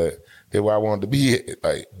 man, but that's where I wanted to be at.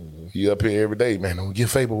 Like, he up here every day, man. Don't get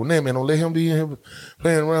Fabo with that, man. Don't let him be in here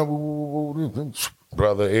playing around.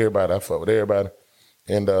 Brother, everybody. I fuck with everybody.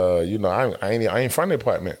 And, you know, I ain't from the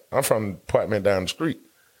apartment. I'm from the apartment down the street.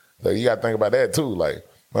 So you got to think about that, too. Like,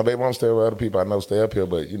 my baby mom stay with other people I know stay up here,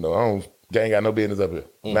 but, you know, ain't got no business up here.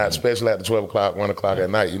 Not especially after 12 o'clock, 1 o'clock at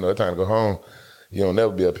night. You know, it's time to go home. You don't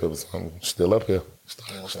never be up here, but I'm still up here.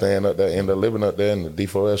 Staying up there, end up living up there, and the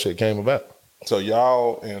D4L shit came about. So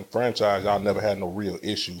y'all in franchise, y'all never had no real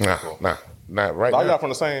issues. Nah, not right now. now. Y'all from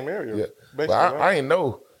the same area. Yeah. But I ain't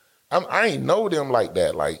know. I ain't know them like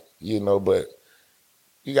that. Like, but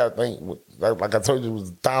you got to think, like I told you, there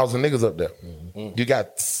was 1,000 niggas up there. Mm-hmm. You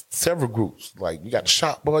got several groups. Like, you got the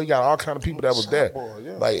Shop Boy, you got all kind of people that was there. Boy,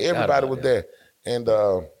 yeah. Like, everybody was there. And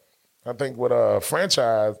I think with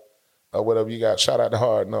franchise or whatever, you got shout out to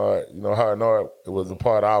Hard Nord. Hard Nord, it was a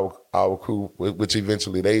part of our crew, which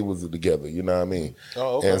eventually they was together, you know what I mean?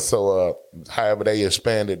 Oh, okay. And so, however they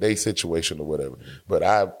expanded their situation or whatever. But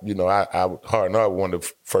I Hard Nord was one of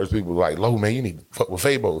the first people like, Low, man, you need to fuck with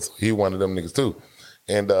Fabo. So he one of them niggas too.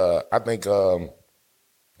 And I think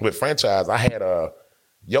with franchise, I had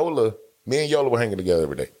Yola. Me and Yola were hanging together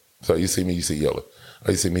every day. So you see me, you see Yola.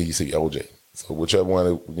 Or you see me, you see OJ. So whichever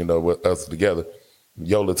one, with us together,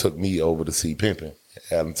 Yola took me over to see Pimpin'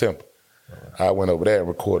 Adam Temple. Right. I went over there and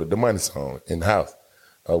recorded the Money Song in the house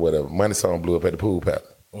or whatever. Money Song blew up at the pool palace.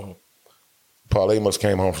 Mm-hmm. Paul Amos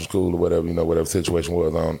came home from school or whatever, whatever situation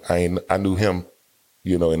was on. I knew him,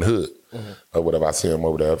 in the hood. Mm-hmm. Or whatever. I see him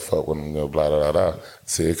over there, fuck with him, blah, blah, blah, blah.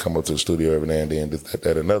 See him come up to the studio every now and then, this,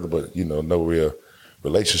 that, another, but, no real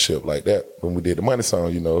relationship like that. When we did the Money Song,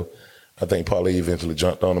 I think Paulie eventually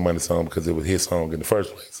jumped on the Money Song because it was his song in the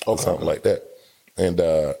first place or something like that. And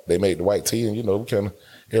they made the White Tea and,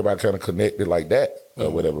 everybody kind of connected like that or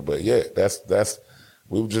whatever. But yeah, that's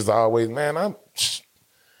we were just always, man,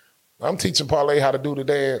 I'm teaching Paulie how to do the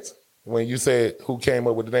dance. When you said who came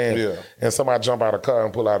up with the dance and somebody jump out of the car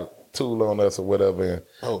and pull out a tool on us or whatever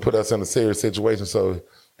and put us in a serious situation. So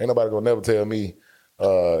ain't nobody gonna never tell me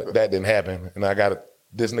that didn't happen. And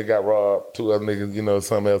this nigga got robbed, 2 other niggas,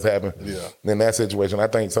 something else happened. Yeah. In that situation, I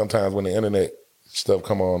think sometimes when the internet stuff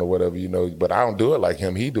come on or whatever, but I don't do it like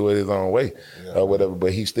him. He do it his own way or whatever,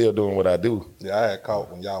 but he's still doing what I do. Yeah, I had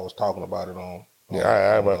caught when y'all was talking about it on.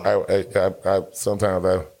 I sometimes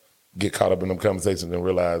I get caught up in them conversations and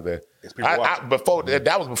realize that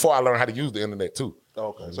that was before I learned how to use the internet too.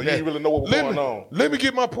 Okay, so you didn't really know what was going on. Let me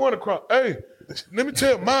get my point across. Hey, let me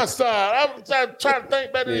tell my side. I was trying to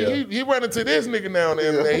think back then. He ran into this nigga now and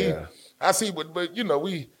then. I see, but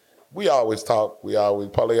we always talk.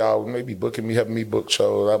 Probably always maybe helping me book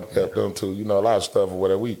shows. I've helped them too. A lot of stuff or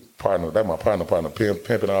whatever. We partner. That's my partner.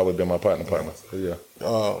 Pimpin' always been my partner. So yeah.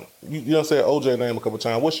 You said OJ name a couple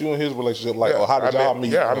times. What's you and his relationship like? Or how did y'all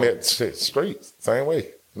meet? Yeah, I met streets same way.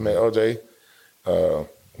 Met OJ.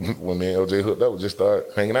 When me and OJ hooked up, we just started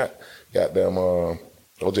hanging out. Goddamn,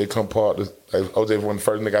 OJ come park. OJ was one of the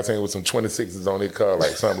first niggas I seen with some 26s on his car,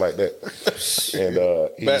 like something like that.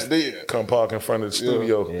 And he come park in front of the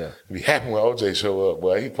studio. Yeah. Be happy when OJ show up,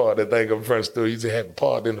 boy. He parked that thing up in front of the studio. He just had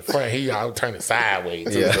parked in the front. He all turn it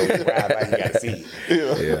sideways. You ride by, you gotta see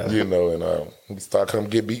it. And we start coming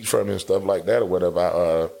get beats from him and stuff like that or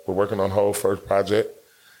whatever. We're working on the whole first project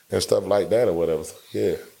and stuff like that or whatever. So,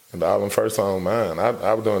 yeah. And all them first songs mine.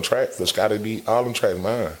 I was doing tracks. The Scotty beat, all them tracks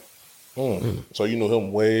mine. So you knew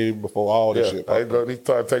him way before all this shit. He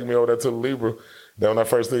started taking me over there to the Libra. Then when I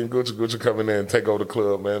first seen Gucci come in there and take over the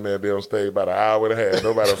club, man, be on stage about an hour and a half.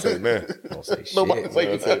 Nobody say nothing. Don't say shit. Nobody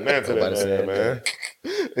say nothing to that man.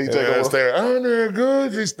 He take over. Stay,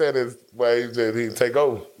 Gucci status. He take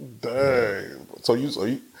over. Dang. So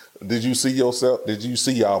did you see yourself? Did you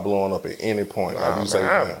see y'all blowing up at any point?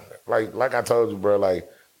 Like I told you, bro. Like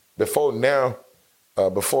before now, I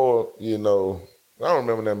don't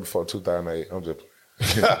remember them before 2008. I'm just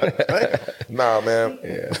nah, man.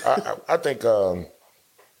 Yeah. I think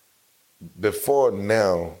before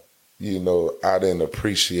now, I didn't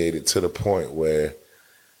appreciate it to the point where,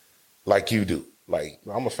 like you do. Like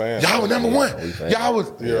I'm a fan. Y'all was number one. Y'all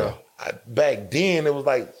was back then. It was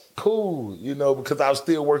like cool, because I was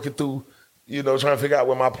still working through, trying to figure out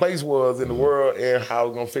where my place was in the world and how I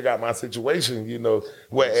was gonna figure out my situation.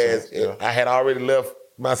 Whereas I had already left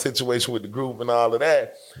my situation with the group and all of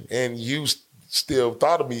that, and you still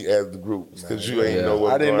thought of me as the group because you ain't know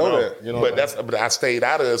what. I didn't know that, but I stayed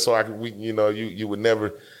out of it so I could. You would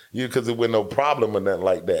never, because there was no problem or nothing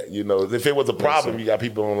like that. If it was a problem, you got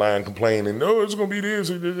people online complaining, no, it's gonna be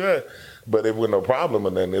this or that. But it was no problem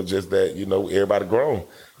or nothing. It was just that everybody grown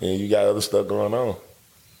and you got other stuff going on.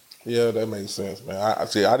 Yeah, that makes sense, man. I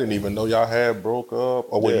didn't even know y'all had broke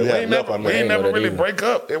up or when you had left. We ain't never really break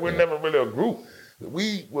up. It was never really a group.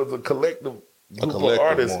 We was a collective group of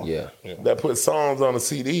artists that put songs on a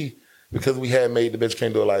CD because we had made The Bitch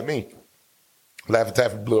Can't Do It Like Me. Laffy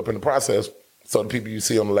Taffy blew up in the process, so the people you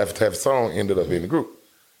see on the Laffy Taffy song ended up in the group.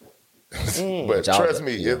 But trust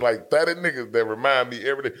me, it's like 30 niggas that remind me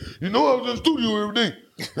every day. You know, I was in the studio every day.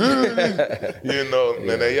 You know, and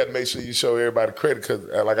then you have to make sure you show everybody credit because,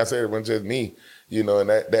 like I said, it wasn't just me. You know, and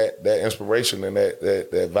that inspiration and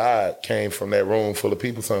that vibe came from that room full of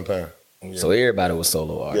people sometimes. Yeah. So everybody was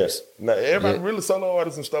solo artists. Yes. Now, everybody really solo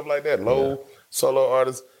artists and stuff like that. Solo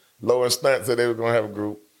artists, Low and Stunt said they were going to have a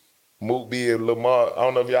group. Moot B and Lamar, I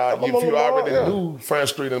don't know if you already knew Front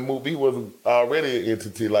Street and Moot B was already an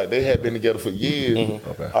entity. Like, they had been together for years,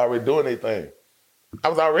 already doing their thing. I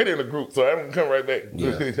was already in the group, so I didn't come right back.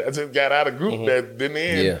 Yeah. I just got out of the group that didn't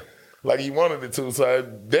end like he wanted it to, so I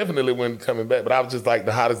definitely wasn't coming back. But I was just like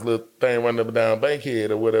the hottest little thing running up and down Bankhead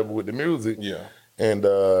or whatever with the music. Yeah. And,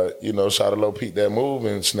 you know, Shot a Low Pete that move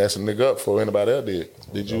and snatched a nigga up before anybody else did.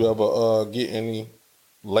 Did you ever get any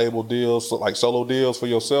label deals, like solo deals for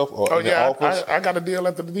yourself? Or I got a deal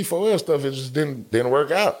after the D4L stuff. It just didn't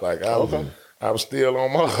work out. Like, I was still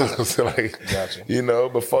on Mars. Like, gotcha. You know,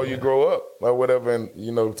 before you grow up or whatever and,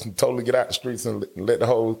 you know, totally get out the streets and let the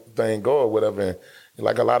whole thing go or whatever. And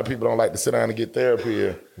like a lot of people don't like to sit down and get therapy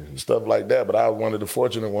or stuff like that, but I was one of the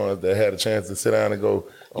fortunate ones that had a chance to sit down and go,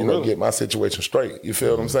 you know, get my situation straight. You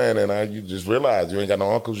feel what I'm saying? And you just realize you ain't got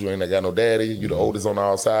no uncles, you ain't got no daddy, you the oldest on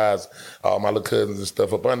all sides, all my little cousins and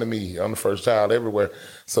stuff up under me. I'm the first child everywhere.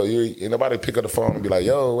 So ain't nobody pick up the phone and be like,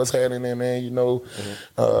 yo, what's happening there, man? You know,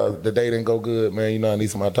 the day didn't go good, man. You know, I need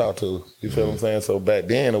somebody to talk to. You feel what I'm saying? So back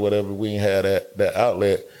then or whatever, we ain't had that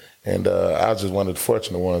outlet. And I was just one of the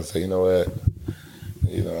fortunate ones to say, you know what,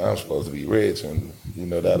 I'm supposed to be rich and, you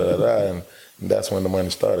know, and that's when the money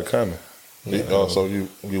started coming. So you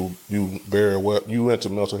very well, you went to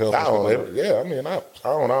mental health? I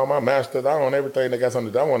own all my masters. I own everything that got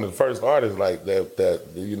something to do. I'm one of the first artists like that,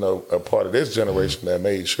 you know, a part of this generation that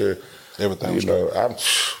made sure everything was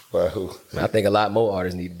I think a lot more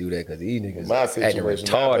artists need to do that because these niggas acting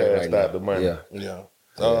retarded right now. The money.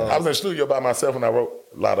 I was in the studio by myself when I wrote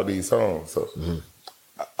a lot of these songs. So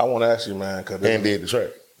I want to ask you, man, and did the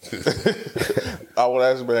track. I want to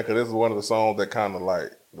ask you, man, because this is one of the songs that kind of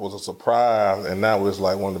like was a surprise, and now it's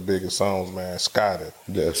like one of the biggest songs, man. Scotty.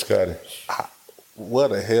 Yeah, Scotty. Where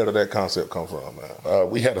the hell did that concept come from,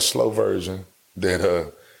 man? We had a slow version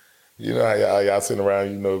that, you know how y'all sitting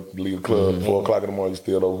around, you know, leave the club, 4 o'clock in the morning, you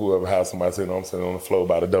still over whoever house somebody sitting on, I'm sitting on the floor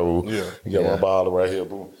by the door. Yeah. You got my bottle right here,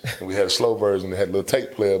 boom. And we had a slow version that had a little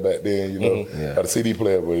tape player back then, you know. Had a CD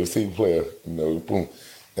player, but it was a CD player, you know, boom.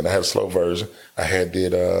 And I had a slow version. I had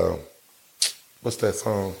did, what's that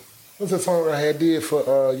song? What's that song that I had did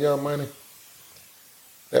for Young Money?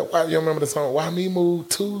 You remember the song, Why Me Move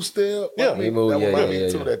 2 Step? Yeah, Me Move,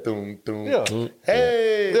 that doom. Yeah.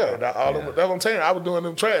 Hey! Yeah. That's what I'm telling you. I was doing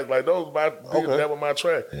them tracks. Like, that was my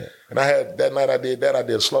track. Yeah. And I had, that night I did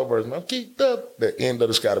a slow version. I'm keep up the end of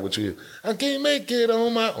the Scotty with you. I can't make it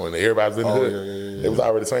on my own. And everybody's in the hood. Yeah. They was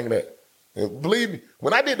already singing that. And believe me,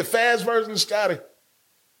 when I did the fast version of Scotty,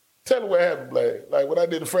 tell me what happened, Blake. Like, when I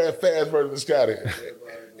did the fast version of Scotty,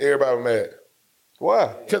 everybody was mad.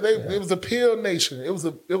 Why? Because it was a pill nation. It was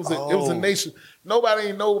a nation. Nobody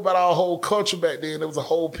ain't know about our whole culture back then. There was a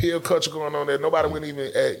whole pill culture going on there. Nobody wouldn't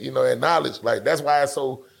even acknowledge. Like, that's why it's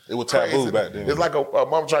so it was taboo back then. It's like a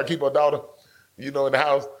mom trying to keep her daughter, you know, in the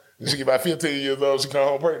house. And she get about 15 years old, she come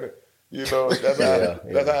home pregnant. You know,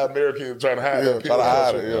 that's how Americans trying to hide their pill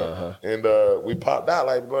culture. And we popped out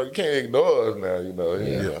like, bro, you can't ignore us now, you know.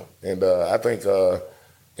 Yeah. And I think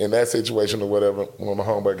in that situation or whatever, when my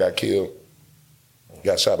homeboy got killed,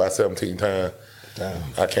 got shot by 17 times. Damn.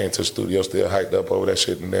 I came to the studio still hyped up over that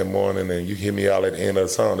shit in that morning, and you hear me all at the end of the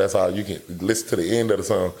song. That's how you can listen to the end of the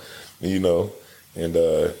song, you know. And,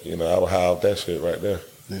 I would high off that shit right there.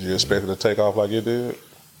 Did you expect it to take off like it did?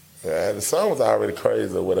 Yeah, the song was already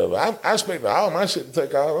crazy or whatever. I expected all my shit to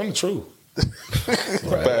take off. I'm the truth.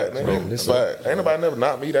 Fact, man. Fact. Ain't nobody never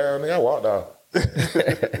knocked me down. I walked off.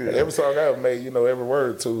 Every song I ever made, you know, every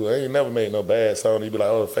word to. I ain't never made no bad song. You be like,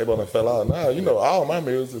 oh, Fabo done fell out. Nah, you know, all my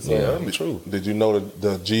music, so I'm the truth. Did you know that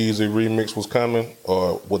the Jeezy remix was coming,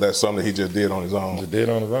 or was that something that he just did on his own? Just did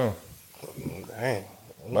on his own. Damn.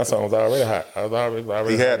 My song was already hot.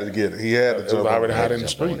 He had to get it. He had to. It was already hot in the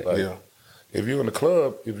street. Like, if you in the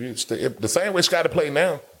club, the same way Scotty play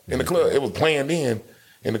now in the club, it was playing then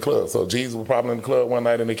in the club. So Jesus was probably in the club one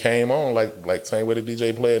night and it came on like same way the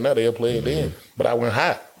DJ played now, they'll play it then. But I went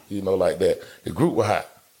hot, you know, like that. The group was hot.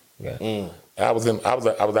 Yeah. I was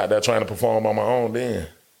out there trying to perform on my own then,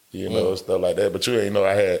 you know, stuff like that. But you ain't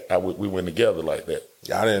know we went together like that.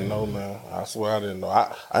 Yeah, I didn't know, man. I swear I didn't know. I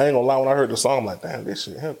ain't gonna lie, when I heard the song, I'm like, damn, this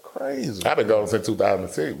shit hell crazy. I've been going since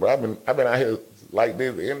 2006, bro. I've been out here like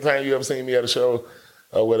this. Anytime you ever seen me at a show,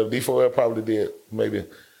 or whatever, D4L probably did maybe,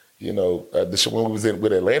 you know, when we was in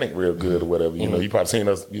with Atlantic real good or whatever, you know, you probably seen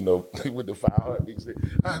us, you know, with the 5 heartbeats.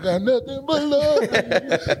 I got nothing but love.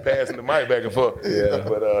 Passing the mic back and forth. Yeah.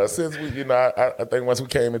 But since we, you know, I think once we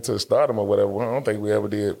came into stardom or whatever, I don't think we ever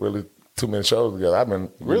did really too many shows together. I've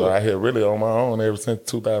been really out here really on my own ever since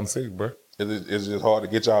 2006, bro. Is it hard to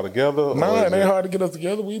get y'all together? No, it ain't hard to get us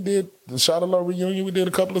together. We did the Shot of Love reunion. We did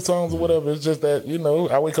a couple of songs or whatever. It's just that, you know,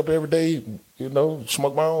 I wake up every day, you know,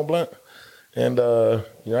 smoke my own blunt. And,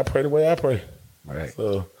 you know, I pray the way I pray. Right.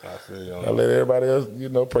 So I let everybody else, you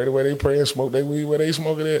know, pray the way they pray and smoke their weed where they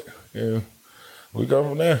smoke it at. And we go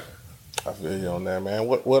from there. I feel you on that, man.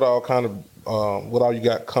 What all kind of, what all you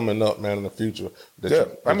got coming up, man, in the future?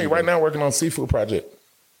 Right now I'm working on Seafood Project.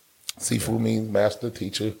 Seafood means master,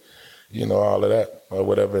 teacher, you know, all of that or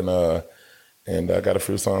whatever. And I got a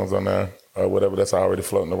few songs on there or whatever that's already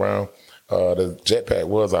floating around. The Jetpack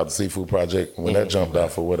was out the Seafood Project when that jumped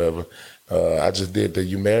off or whatever. I just did the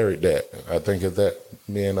You Married That. I think it's that.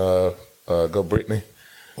 Me and Go Brittany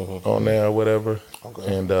on there or whatever.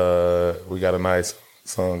 Okay. And we got a nice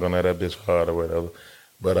song on that bitch hard or whatever.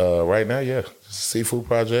 But right now, yeah, Seafood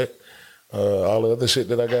Project. All the other shit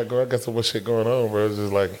that I got going, I got so much shit going on, bro. It's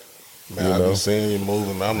just like, man, I've been seeing you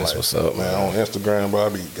moving. Man, I'm like, what's up, man? On Instagram, bro, I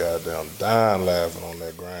be goddamn dying laughing on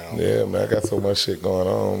that ground. Yeah, man, I got so much shit going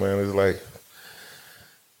on, man. It's like,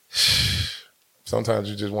 sometimes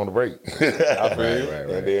you just want to break. I feel you. Right.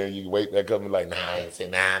 And then you wake back up and like, nah, I ain't say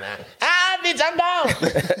nah. Ah, bitch, I'm down.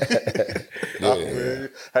 Yeah.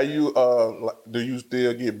 How you, do you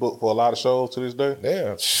still get booked for a lot of shows to this day?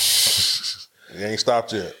 Yeah. You ain't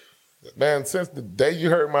stopped yet. Man, since the day you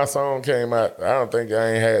heard my song came out, I don't think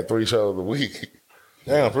I ain't had 3 shows a week.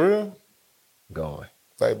 Damn, for real? Going.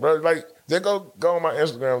 Like, bro, like, just go on my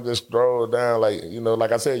Instagram, just scroll down. Like, you know,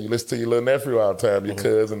 like I said, you listen to your little nephew all the time, your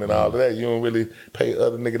cousin and all of that. You don't really pay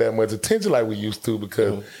other nigga that much attention like we used to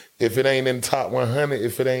because if it ain't in the top 100,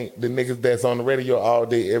 if it ain't the niggas that's on the radio all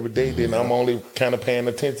day, every day, then I'm only kind of paying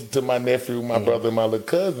attention to my nephew, my brother, and my little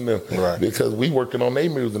cousin. Right. Because we working on their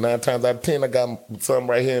music. 9 times out of 10, I got something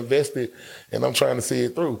right here invested and I'm trying to see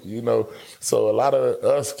it through, you know. So a lot of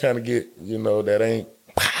us kind of get, you know, that ain't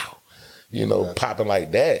pow. You know, popping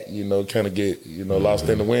like that, you know, kind of get, you know, lost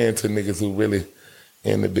in the wind to niggas who really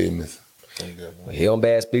in the business. Here on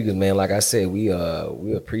Bad Speakers, man, like I said, we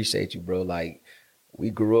appreciate you, bro. Like,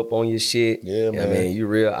 we grew up on your shit. Yeah, man. I mean, you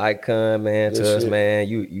real icon, man, to us, man.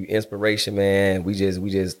 You inspiration, man. We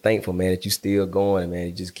just thankful, man, that you still going, man.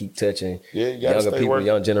 You just keep touching younger people, working.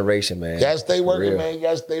 Young generation, man. You gotta stay working, man. You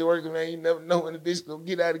gotta stay working, man. You never know when the bitch gonna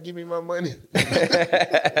get out and give me my money.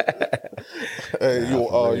 Hey, you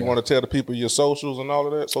want to tell the people your socials and all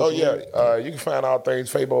of that? You can find all things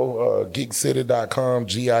Fabo, geekcity.com,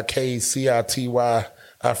 GIKCITY.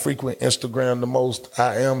 I frequent Instagram the most.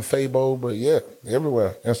 I am Fabo, but yeah,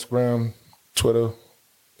 everywhere. Instagram, Twitter,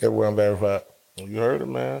 everywhere I'm verified. Well, you heard it,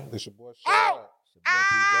 man. It's your boy Sean.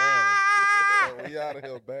 We out of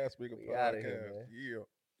here, Bad Speaker Podcast. Yeah.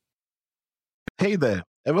 Hey there.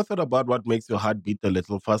 Ever thought about what makes your heart beat a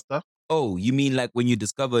little faster? Oh, you mean like when you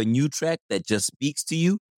discover a new track that just speaks to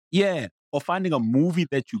you? Yeah, or finding a movie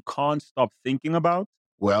that you can't stop thinking about?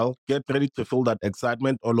 Well, get ready to feel that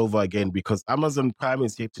excitement all over again because Amazon Prime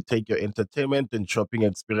is here to take your entertainment and shopping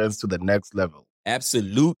experience to the next level.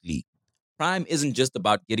 Absolutely. Prime isn't just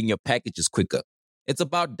about getting your packages quicker. It's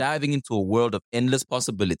about diving into a world of endless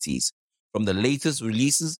possibilities, from the latest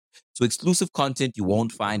releases to exclusive content you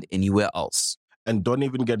won't find anywhere else. And don't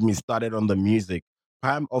even get me started on the music.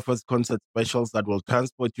 Prime offers concert specials that will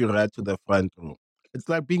transport you right to the front row. It's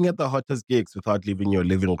like being at the hottest gigs without leaving your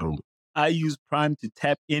living room. I use Prime to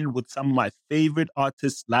tap in with some of my favorite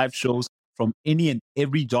artists' live shows from any and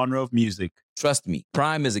every genre of music. Trust me,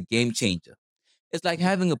 Prime is a game changer. It's like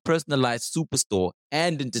having a personalized superstore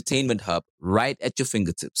and entertainment hub right at your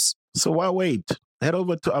fingertips. So why wait? Head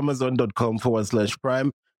over to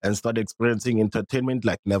amazon.com/Prime and start experiencing entertainment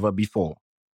like never before.